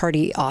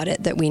third-party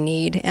audit that we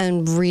need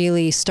and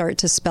really start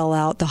to spell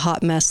out the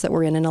hot mess that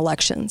we're in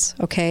elections.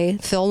 Okay?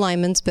 Phil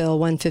Lyman's bill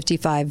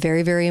 155,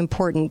 very, very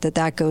important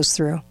that goes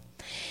through.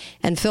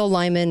 And Phil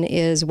Lyman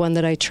is one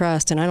that I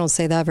trust, and I don't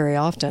say that very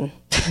often,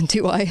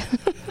 do I?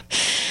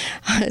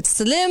 It's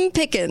slim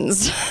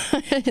pickings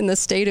in the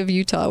state of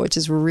Utah, which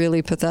is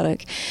really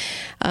pathetic.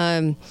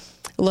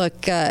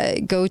 Look,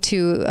 go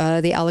to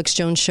the Alex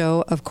Jones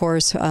Show, of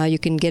course. You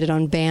can get it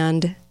on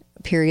Band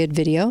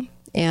video.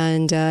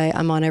 And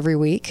I'm on every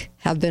week,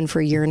 have been for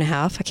a year and a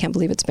half. I can't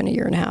believe it's been a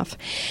year and a half.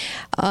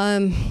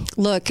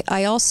 Look,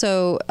 I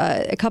also,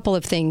 a couple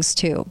of things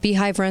too.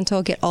 Beehive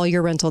Rental, get all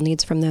your rental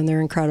needs from them. They're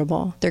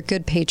incredible. They're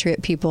good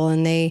Patriot people,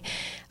 and they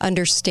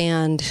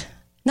understand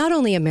not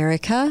only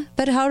America,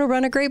 but how to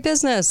run a great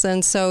business.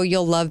 And so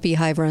you'll love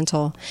Beehive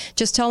Rental.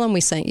 Just tell them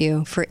we sent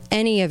you for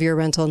any of your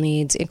rental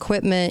needs,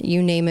 equipment,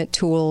 you name it,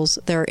 tools.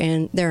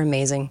 They're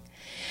amazing.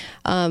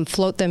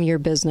 Float them your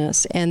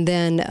business. And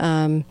then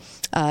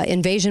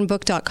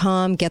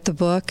invasionbook.com, get the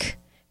book.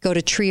 Go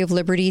to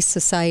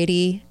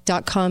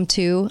treeoflibertysociety.com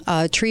too.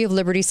 Tree of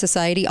Liberty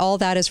Society, all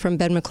that is from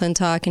Ben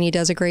McClintock, and he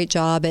does a great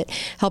job at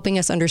helping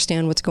us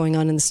understand what's going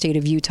on in the state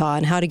of Utah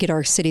and how to get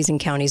our cities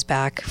and counties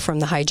back from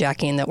the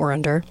hijacking that we're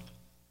under.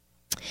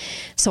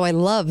 So I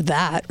love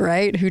that,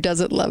 right? Who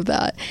doesn't love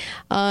that?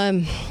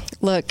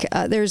 Look,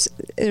 there's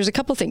a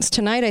couple things.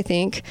 Tonight, I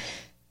think,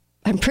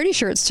 I'm pretty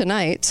sure it's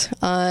tonight.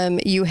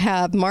 You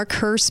have Mark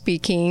Herr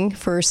speaking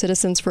for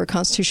Citizens for a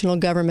Constitutional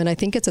Government. I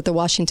think it's at the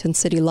Washington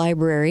City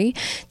Library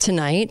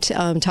tonight,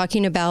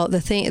 talking about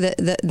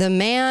the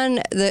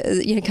man,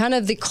 kind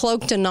of the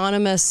cloaked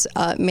anonymous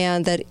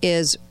man that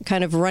is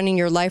kind of running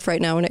your life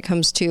right now when it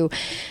comes to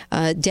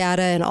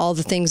data and all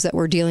the things that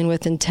we're dealing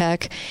with in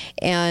tech.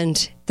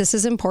 And this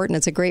is important.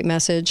 It's a great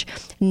message.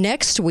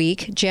 Next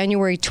week,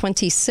 January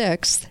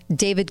 26th,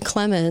 David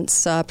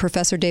Clements,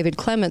 Professor David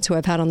Clements, who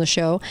I've had on the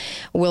show,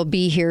 will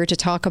be here to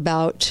talk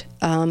about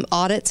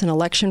audits and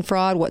election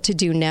fraud, what to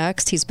do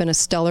next. He's been a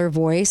stellar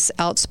voice,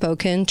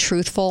 outspoken,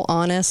 truthful,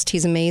 honest.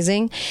 He's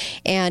amazing.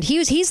 And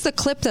he's the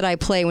clip that I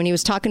play when he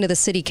was talking to the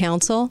city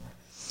council.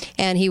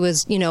 And he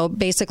was,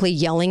 basically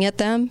yelling at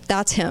them.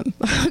 That's him.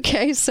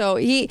 Okay, so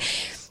he's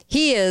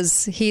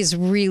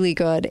really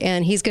good,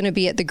 and he's going to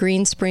be at the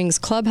Green Springs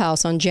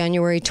Clubhouse on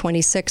January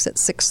 26th at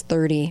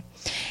 6:30.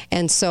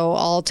 And so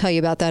I'll tell you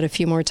about that a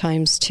few more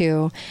times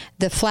too.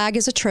 The flag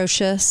is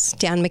atrocious.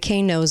 Dan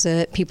McCain knows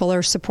it. People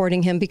are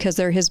supporting him because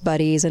they're his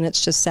buddies, and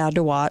it's just sad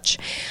to watch.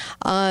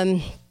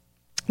 The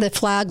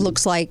flag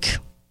looks like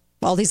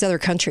all these other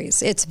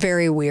countries. It's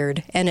very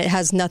weird, and it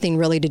has nothing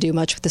really to do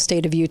much with the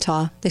state of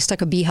Utah. They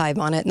stuck a beehive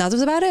on it, and that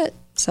was about it.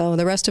 So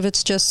the rest of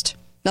it's just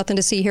nothing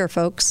to see here,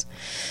 folks.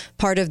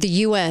 Part of the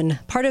UN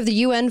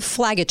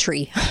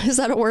flaggetry. Is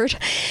that a word?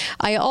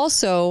 I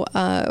also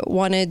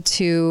wanted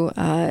to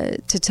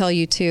tell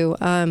you too.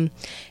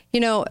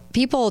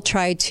 People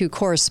try to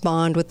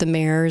correspond with the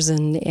mayors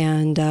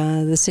and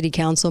the city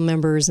council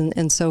members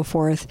and so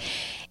forth.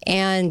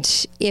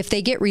 And if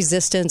they get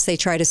resistance, they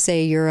try to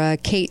say you're a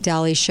Kate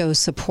Daly Show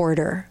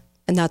supporter.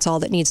 And that's all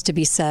that needs to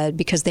be said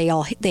because they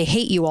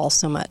hate you all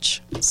so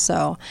much.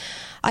 So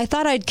I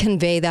thought I'd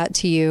convey that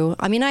to you.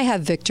 I mean, I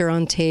have Victor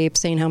on tape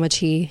saying how much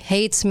he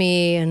hates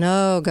me and,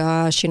 oh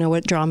gosh,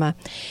 what drama.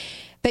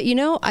 But,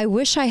 I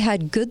wish I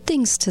had good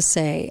things to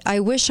say. I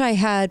wish I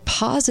had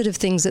positive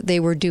things that they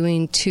were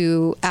doing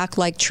to act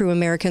like true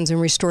Americans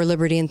and restore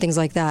liberty and things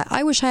like that.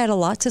 I wish I had a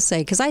lot to say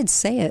because I'd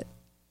say it.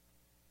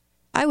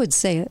 I would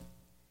say it.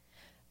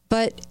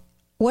 But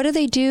what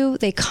do?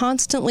 They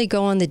constantly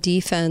go on the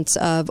defense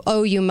of,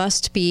 oh, you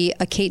must be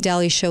a Kate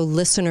Daly Show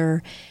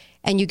listener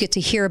and you get to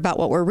hear about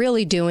what we're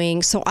really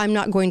doing, so I'm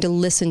not going to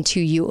listen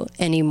to you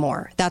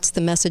anymore. That's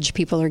the message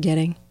people are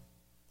getting.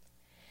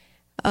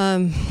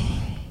 And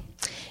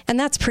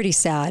that's pretty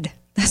sad.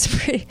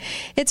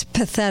 It's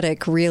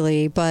pathetic,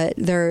 really, but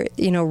they're,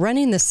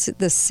 running this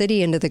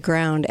city into the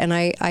ground. And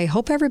I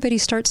hope everybody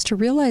starts to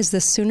realize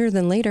this sooner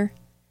than later.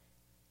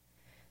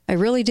 I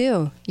really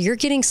do. You're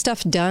getting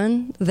stuff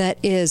done that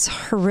is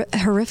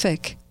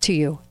horrific to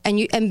you.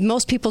 And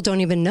most people don't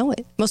even know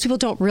it. Most people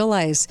don't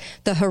realize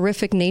the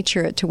horrific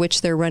nature to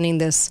which they're running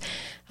this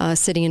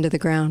city into the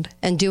ground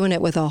and doing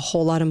it with a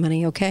whole lot of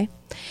money, okay?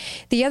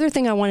 The other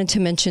thing I wanted to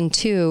mention,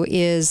 too,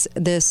 is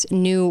this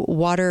new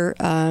water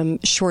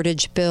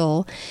shortage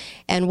bill.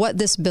 And what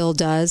this bill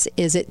does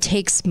is it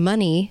takes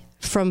money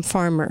from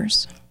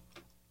farmers.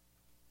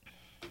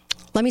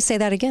 Let me say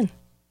that again.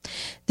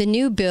 The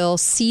new bill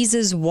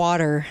seizes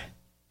water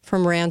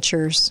from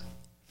ranchers,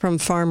 from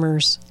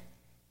farmers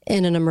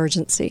in an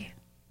emergency.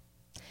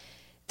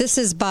 This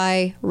is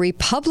by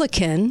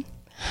Republican,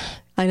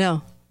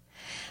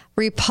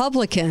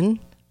 Republican,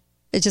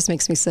 it just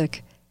makes me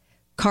sick,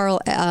 Carl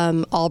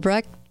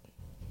Albrecht.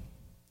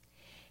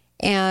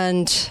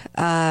 And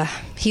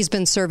he's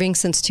been serving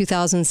since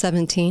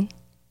 2017.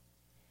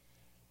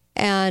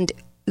 And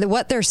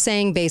what they're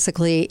saying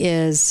basically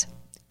is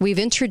we've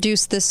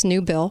introduced this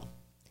new bill.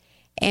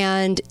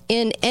 And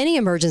in any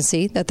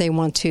emergency that they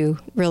want to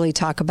really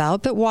talk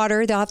about, but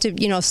water, they'll have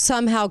to,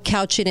 somehow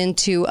couch it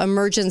into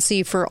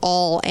emergency for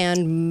all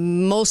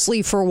and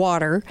mostly for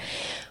water.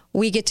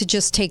 We get to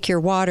just take your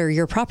water,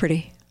 your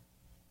property.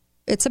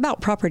 It's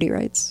about property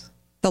rights,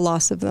 the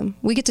loss of them.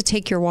 We get to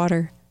take your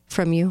water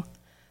from you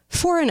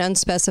for an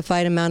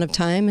unspecified amount of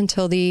time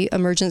until the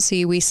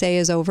emergency we say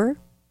is over.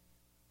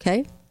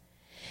 Okay.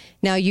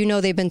 Now,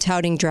 they've been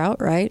touting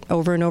drought, right?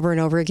 Over and over and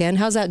over again.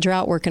 How's that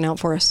drought working out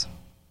for us?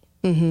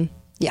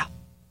 Yeah.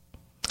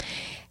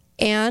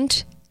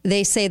 And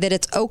they say that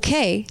it's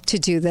okay to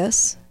do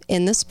this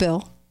in this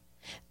bill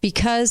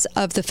because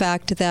of the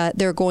fact that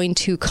they're going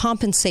to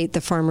compensate the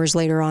farmers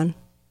later on.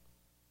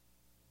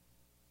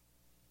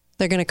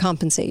 They're going to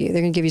compensate you.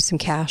 They're going to give you some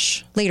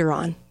cash later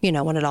on,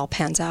 when it all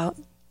pans out.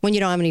 when you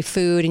don't have any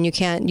food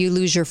and you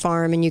lose your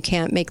farm and you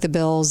can't make the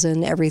bills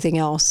and everything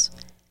else.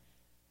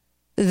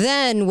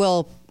 Then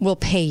we'll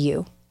pay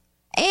you.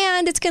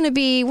 And it's going to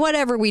be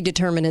whatever we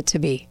determine it to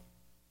be.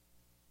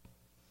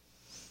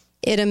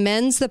 It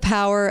amends the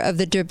power of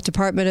the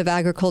Department of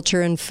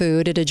Agriculture and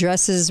Food. It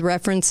addresses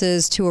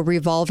references to a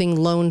revolving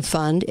loan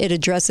fund. It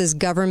addresses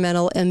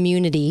governmental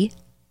immunity.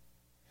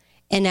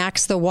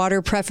 Enacts the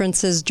water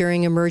preferences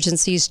during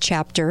emergencies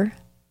chapter.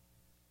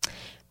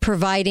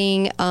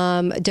 Providing,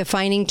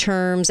 defining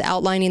terms,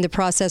 outlining the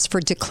process for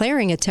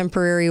declaring a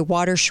temporary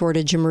water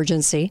shortage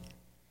emergency.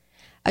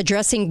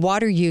 Addressing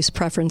water use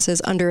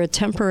preferences under a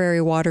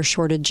temporary water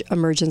shortage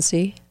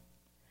emergency.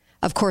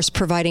 Of course,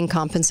 providing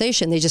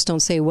compensation. They just don't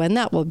say when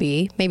that will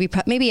be.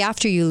 Maybe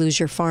after you lose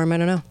your farm. I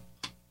don't know.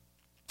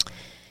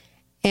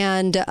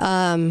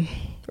 And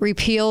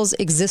repeals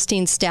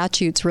existing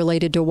statutes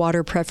related to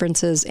water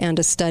preferences and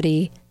a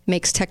study.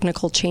 Makes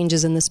technical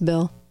changes in this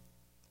bill.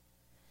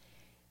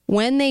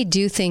 When they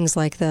do things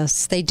like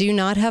this, they do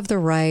not have the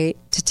right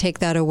to take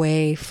that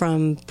away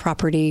from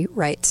property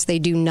rights. They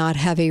do not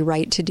have a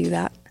right to do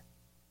that.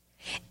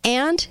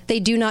 And they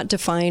do not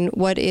define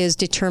what is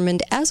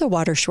determined as a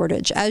water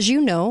shortage. As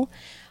you know,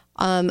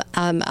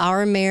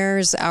 our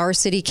mayors, our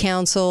city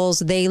councils,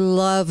 they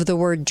love the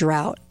word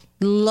drought.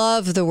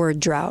 Love the word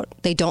drought.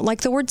 They don't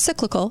like the word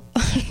cyclical,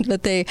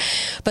 but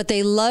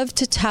they love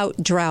to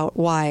tout drought.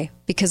 Why?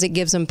 Because it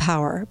gives them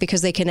power.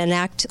 Because they can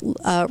enact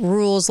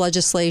rules,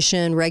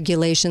 legislation,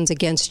 regulations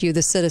against you,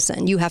 the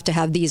citizen. You have to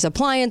have these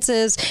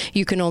appliances.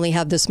 You can only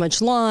have this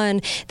much lawn.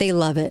 They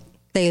love it.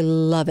 They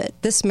love it.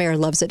 This mayor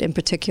loves it in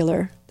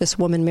particular. This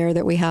woman mayor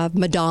that we have,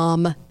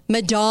 Madame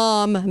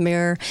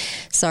Mayor.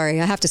 Sorry,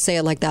 I have to say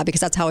it like that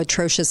because that's how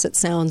atrocious it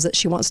sounds that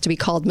she wants to be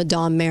called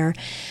Madame Mayor,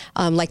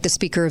 like the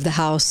Speaker of the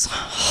House.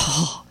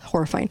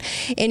 Horrifying.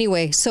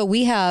 Anyway, so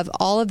we have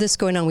all of this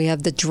going on. We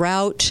have the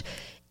drought.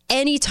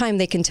 Anytime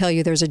they can tell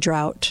you there's a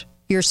drought,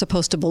 you're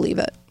supposed to believe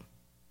it.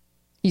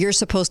 You're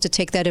supposed to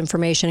take that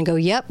information and go,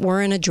 yep,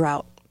 we're in a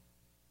drought.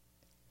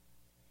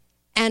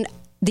 And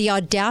the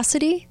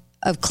audacity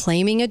of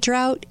claiming a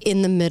drought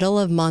in the middle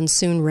of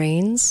monsoon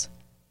rains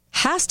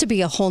has to be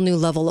a whole new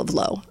level of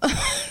low.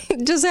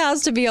 It just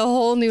has to be a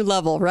whole new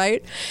level,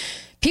 right?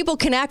 People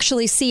can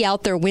actually see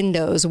out their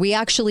windows. We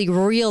actually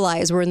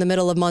realize we're in the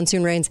middle of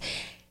monsoon rains,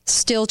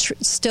 still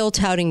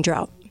touting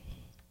drought.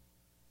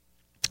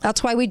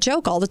 That's why we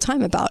joke all the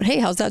time about, hey,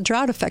 how's that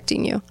drought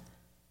affecting you?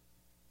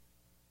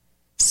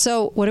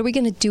 So what are we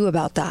going to do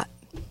about that?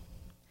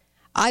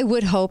 I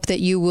would hope that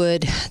you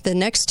would, the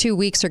next 2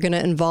 weeks are going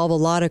to involve a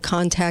lot of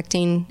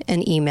contacting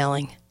and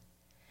emailing.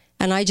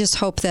 And I just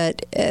hope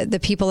that the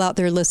people out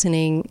there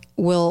listening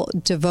will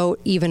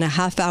devote even a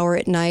half hour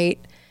at night,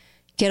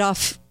 get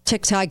off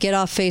TikTok, get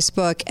off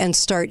Facebook, and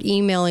start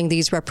emailing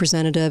these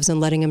representatives and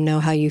letting them know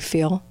how you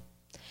feel.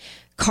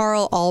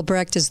 Carl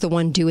Albrecht is the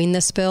one doing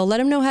this bill. Let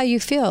him know how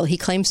you feel. He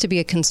claims to be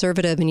a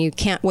conservative and you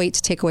can't wait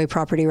to take away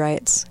property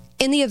rights.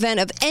 In the event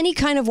of any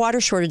kind of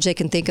water shortage they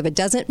can think of, it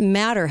doesn't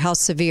matter how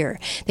severe.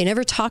 They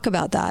never talk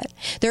about that.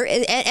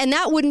 And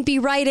that wouldn't be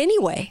right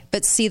anyway.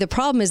 But see, the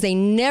problem is they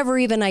never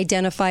even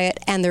identify it,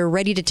 and they're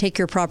ready to take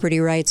your property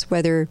rights,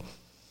 whether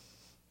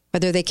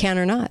they can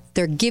or not.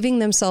 They're giving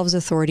themselves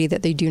authority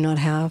that they do not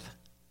have.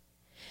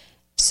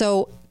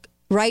 So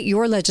write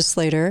your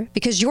legislator,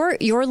 because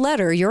your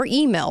letter, your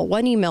email,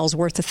 one email is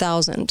worth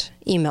 1,000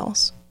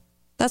 emails.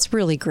 That's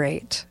really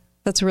great.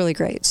 That's really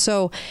great.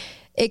 So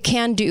it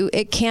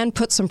can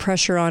put some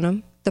pressure on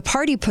them. The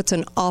party puts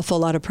an awful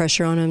lot of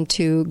pressure on him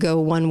to go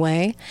one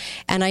way.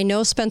 And I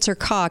know Spencer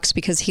Cox,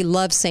 because he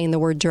loves saying the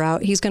word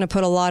drought, he's going to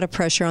put a lot of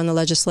pressure on the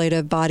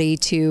legislative body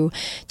to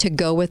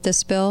go with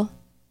this bill.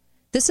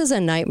 This is a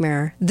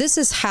nightmare. This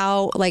is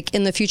how, like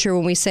in the future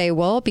when we say,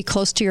 well, be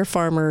close to your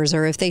farmers,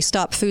 or if they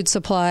stop food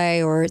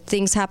supply or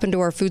things happen to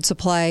our food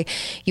supply,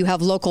 you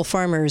have local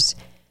farmers.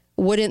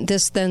 Wouldn't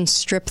this then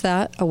strip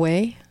that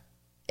away?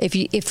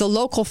 If the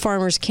local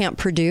farmers can't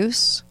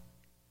produce,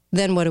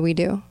 then what do we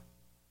do?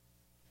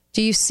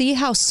 Do you see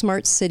how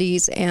smart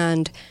cities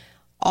and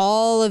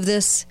all of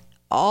this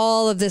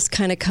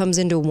kind of comes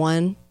into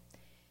one?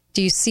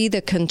 Do you see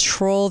the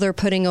control they're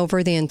putting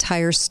over the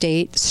entire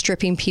state,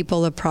 stripping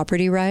people of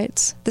property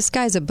rights? This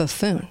guy's a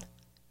buffoon,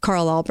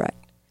 Carl Albrecht,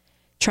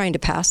 trying to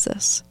pass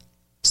this.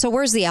 So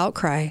where's the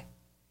outcry?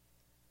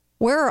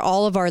 Where are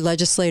all of our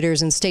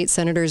legislators and state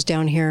senators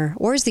down here?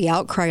 Where's the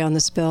outcry on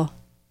this bill?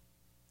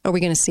 Are we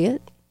going to see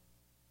it?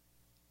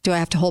 Do I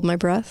have to hold my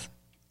breath?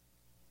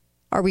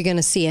 Are we going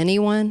to see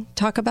anyone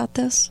talk about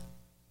this?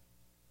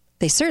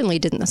 They certainly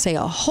didn't say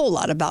a whole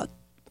lot about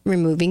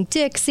removing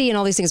Dixie and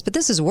all these things, but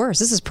this is worse.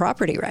 This is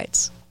property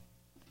rights.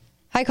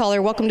 Hi,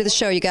 caller. Welcome to the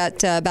show. You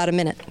got about a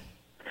minute.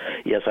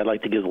 yes, I'd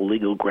like to give the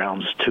legal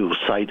grounds to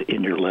cite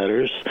in your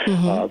letters,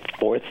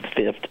 fourth,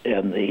 fifth,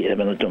 and the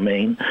eminent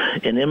domain.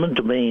 In eminent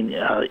domain,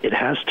 it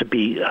has to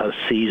be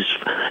seized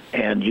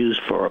and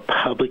used for a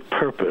public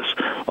purpose,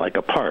 like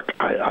a park.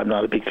 I'm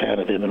not a big fan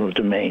of eminent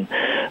domain,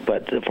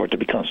 but for it to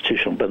be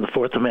constitutional. But in the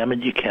Fourth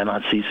Amendment, you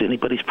cannot seize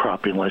anybody's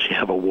property unless you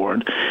have a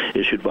warrant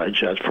issued by a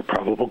judge for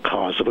probable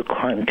cause of a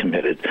crime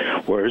committed.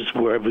 Whereas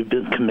where have we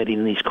been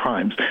committing these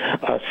crimes?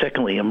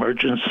 Secondly,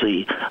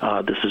 emergency.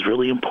 This is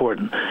really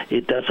important.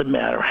 It doesn't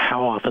matter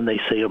how often they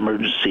say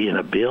emergency in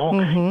a bill,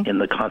 in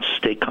the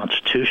state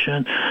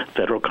constitution,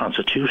 federal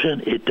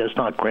constitution. It does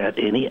not grant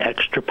any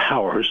extra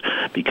powers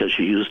because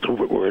you use the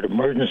word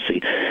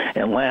emergency.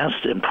 And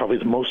last, and probably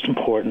the most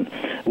important,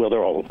 well,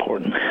 they're all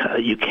important.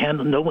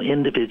 No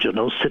individual,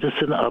 no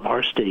citizen of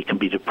our state can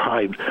be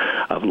deprived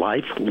of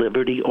life,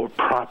 liberty, or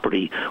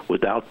property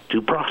without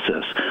due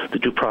process. The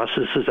due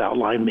process is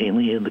outlined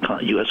mainly in the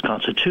U.S.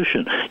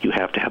 Constitution. You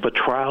have to have a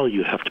trial.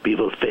 You have to be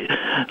able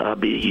to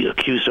be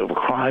accused of a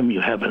crime.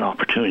 You have an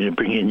opportunity to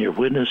bring in your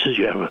witnesses.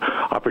 You have an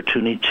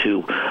opportunity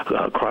to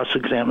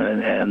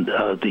cross-examine,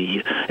 and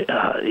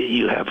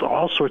you have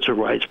all sorts of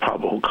rights,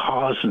 probable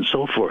cause, and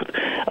so forth.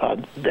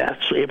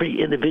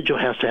 Every individual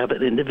has to have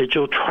an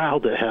individual trial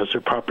that has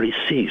their property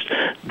seized.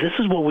 This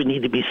is what we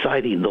need to be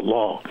citing, the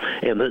law.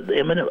 And the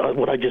eminent,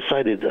 what I just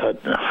cited,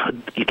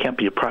 you can't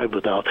be deprived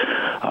without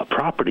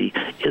property,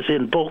 is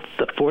in both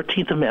the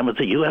 14th Amendment,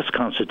 the U.S.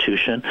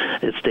 Constitution.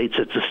 It states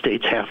that the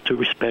states have to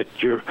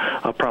respect your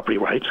property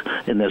rights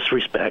in this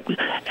respect,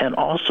 and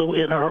also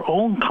in our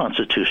own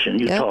Constitution.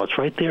 Utah, it's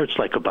right there. It's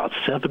like about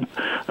 7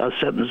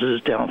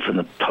 sentences down from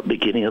the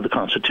beginning of the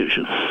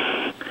Constitution.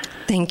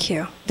 Thank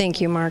you. Thank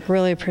you, Mark.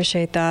 Really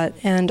appreciate that.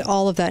 And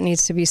all of that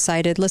needs to be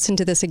cited. Listen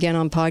to this again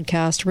on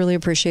podcast. Really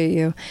appreciate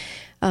you.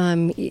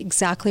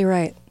 Exactly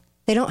right.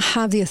 They don't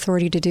have the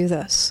authority to do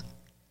this.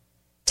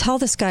 Tell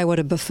this guy what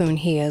a buffoon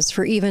he is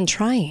for even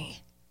trying.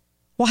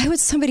 Why would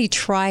somebody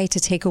try to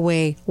take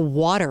away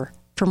water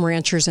from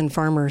ranchers and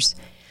farmers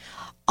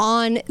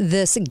on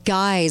this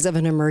guise of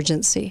an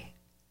emergency?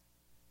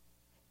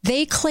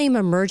 They claim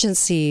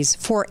emergencies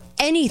for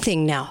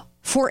anything now.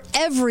 For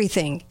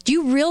everything. Do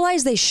you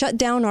realize they shut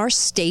down our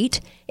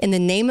state in the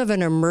name of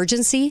an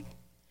emergency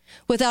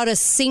without a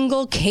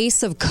single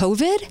case of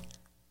COVID?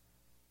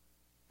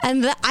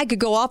 And I could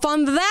go off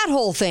on that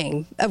whole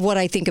thing of what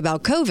I think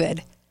about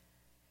COVID.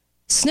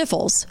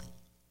 Sniffles.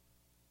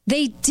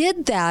 They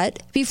did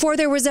that before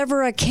there was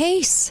ever a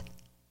case.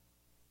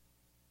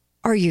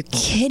 Are you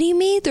kidding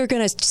me? They're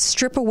going to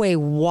strip away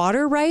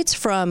water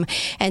rights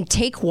and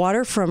take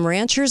water from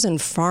ranchers and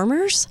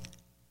farmers?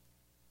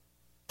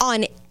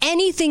 On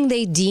anything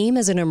they deem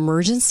as an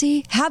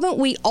emergency? Haven't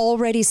we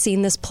already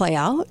seen this play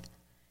out?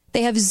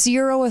 They have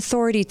zero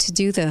authority to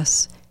do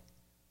this.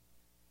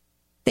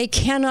 They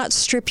cannot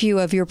strip you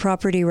of your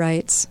property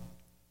rights.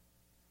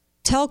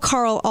 Tell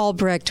Carl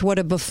Albrecht what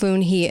a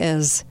buffoon he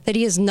is, that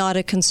he is not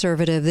a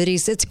conservative, that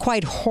it's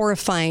quite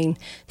horrifying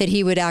that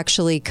he would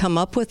actually come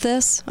up with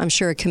this. I'm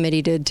sure a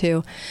committee did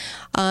too.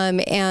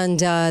 And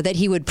that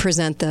he would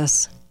present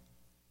this.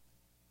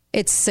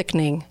 It's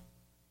sickening.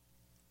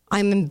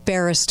 I'm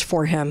embarrassed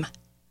for him.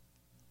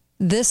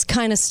 This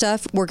kind of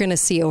stuff we're going to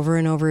see over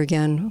and over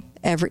again.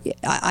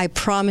 I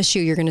promise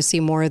you're going to see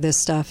more of this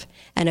stuff.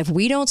 And if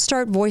we don't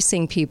start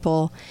voicing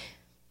people,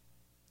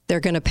 they're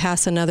going to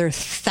pass another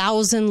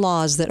 1,000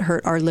 laws that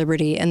hurt our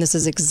liberty. And this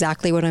is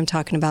exactly what I'm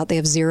talking about. They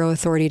have zero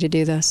authority to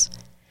do this.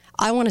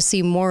 I want to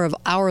see more of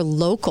our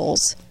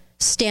locals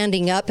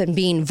standing up and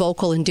being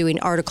vocal and doing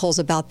articles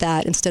about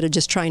that instead of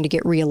just trying to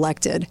get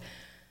reelected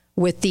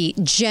with the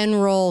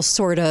general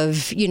sort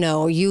of,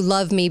 you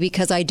love me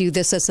because I do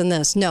this, this, and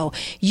this. No,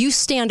 you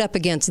stand up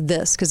against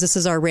this because this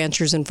is our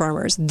ranchers and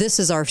farmers. This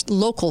is our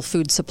local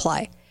food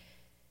supply.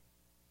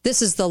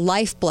 This is the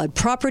lifeblood.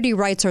 Property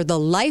rights are the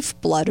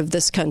lifeblood of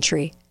this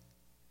country.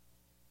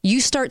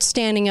 You start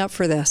standing up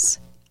for this,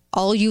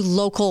 all you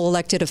local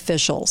elected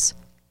officials.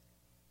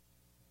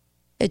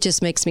 It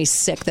just makes me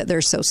sick that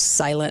they're so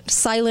silent.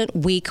 Silent,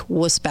 weak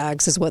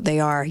wussbags is what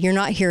they are. You're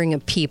not hearing a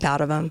peep out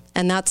of them.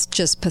 And that's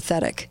just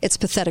pathetic. It's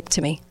pathetic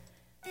to me.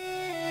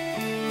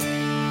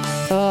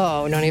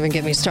 Oh, don't even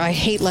get me started. I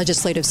hate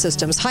legislative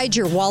systems. Hide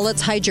your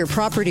wallets, hide your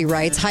property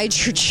rights, hide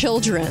your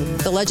children.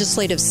 The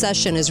legislative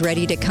session is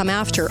ready to come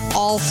after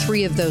all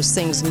three of those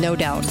things, no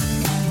doubt.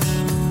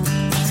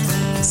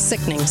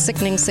 Sickening,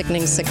 sickening,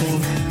 sickening,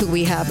 sickening who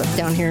we have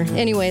down here.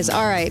 Anyways,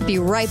 all right, be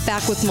right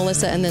back with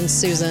Melissa and then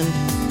Susan.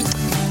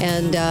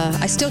 And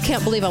I still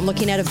can't believe I'm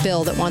looking at a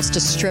bill that wants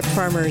to strip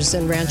farmers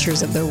and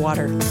ranchers of their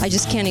water. I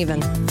just can't even.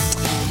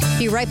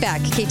 Be right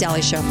back. Kate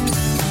Daly Show.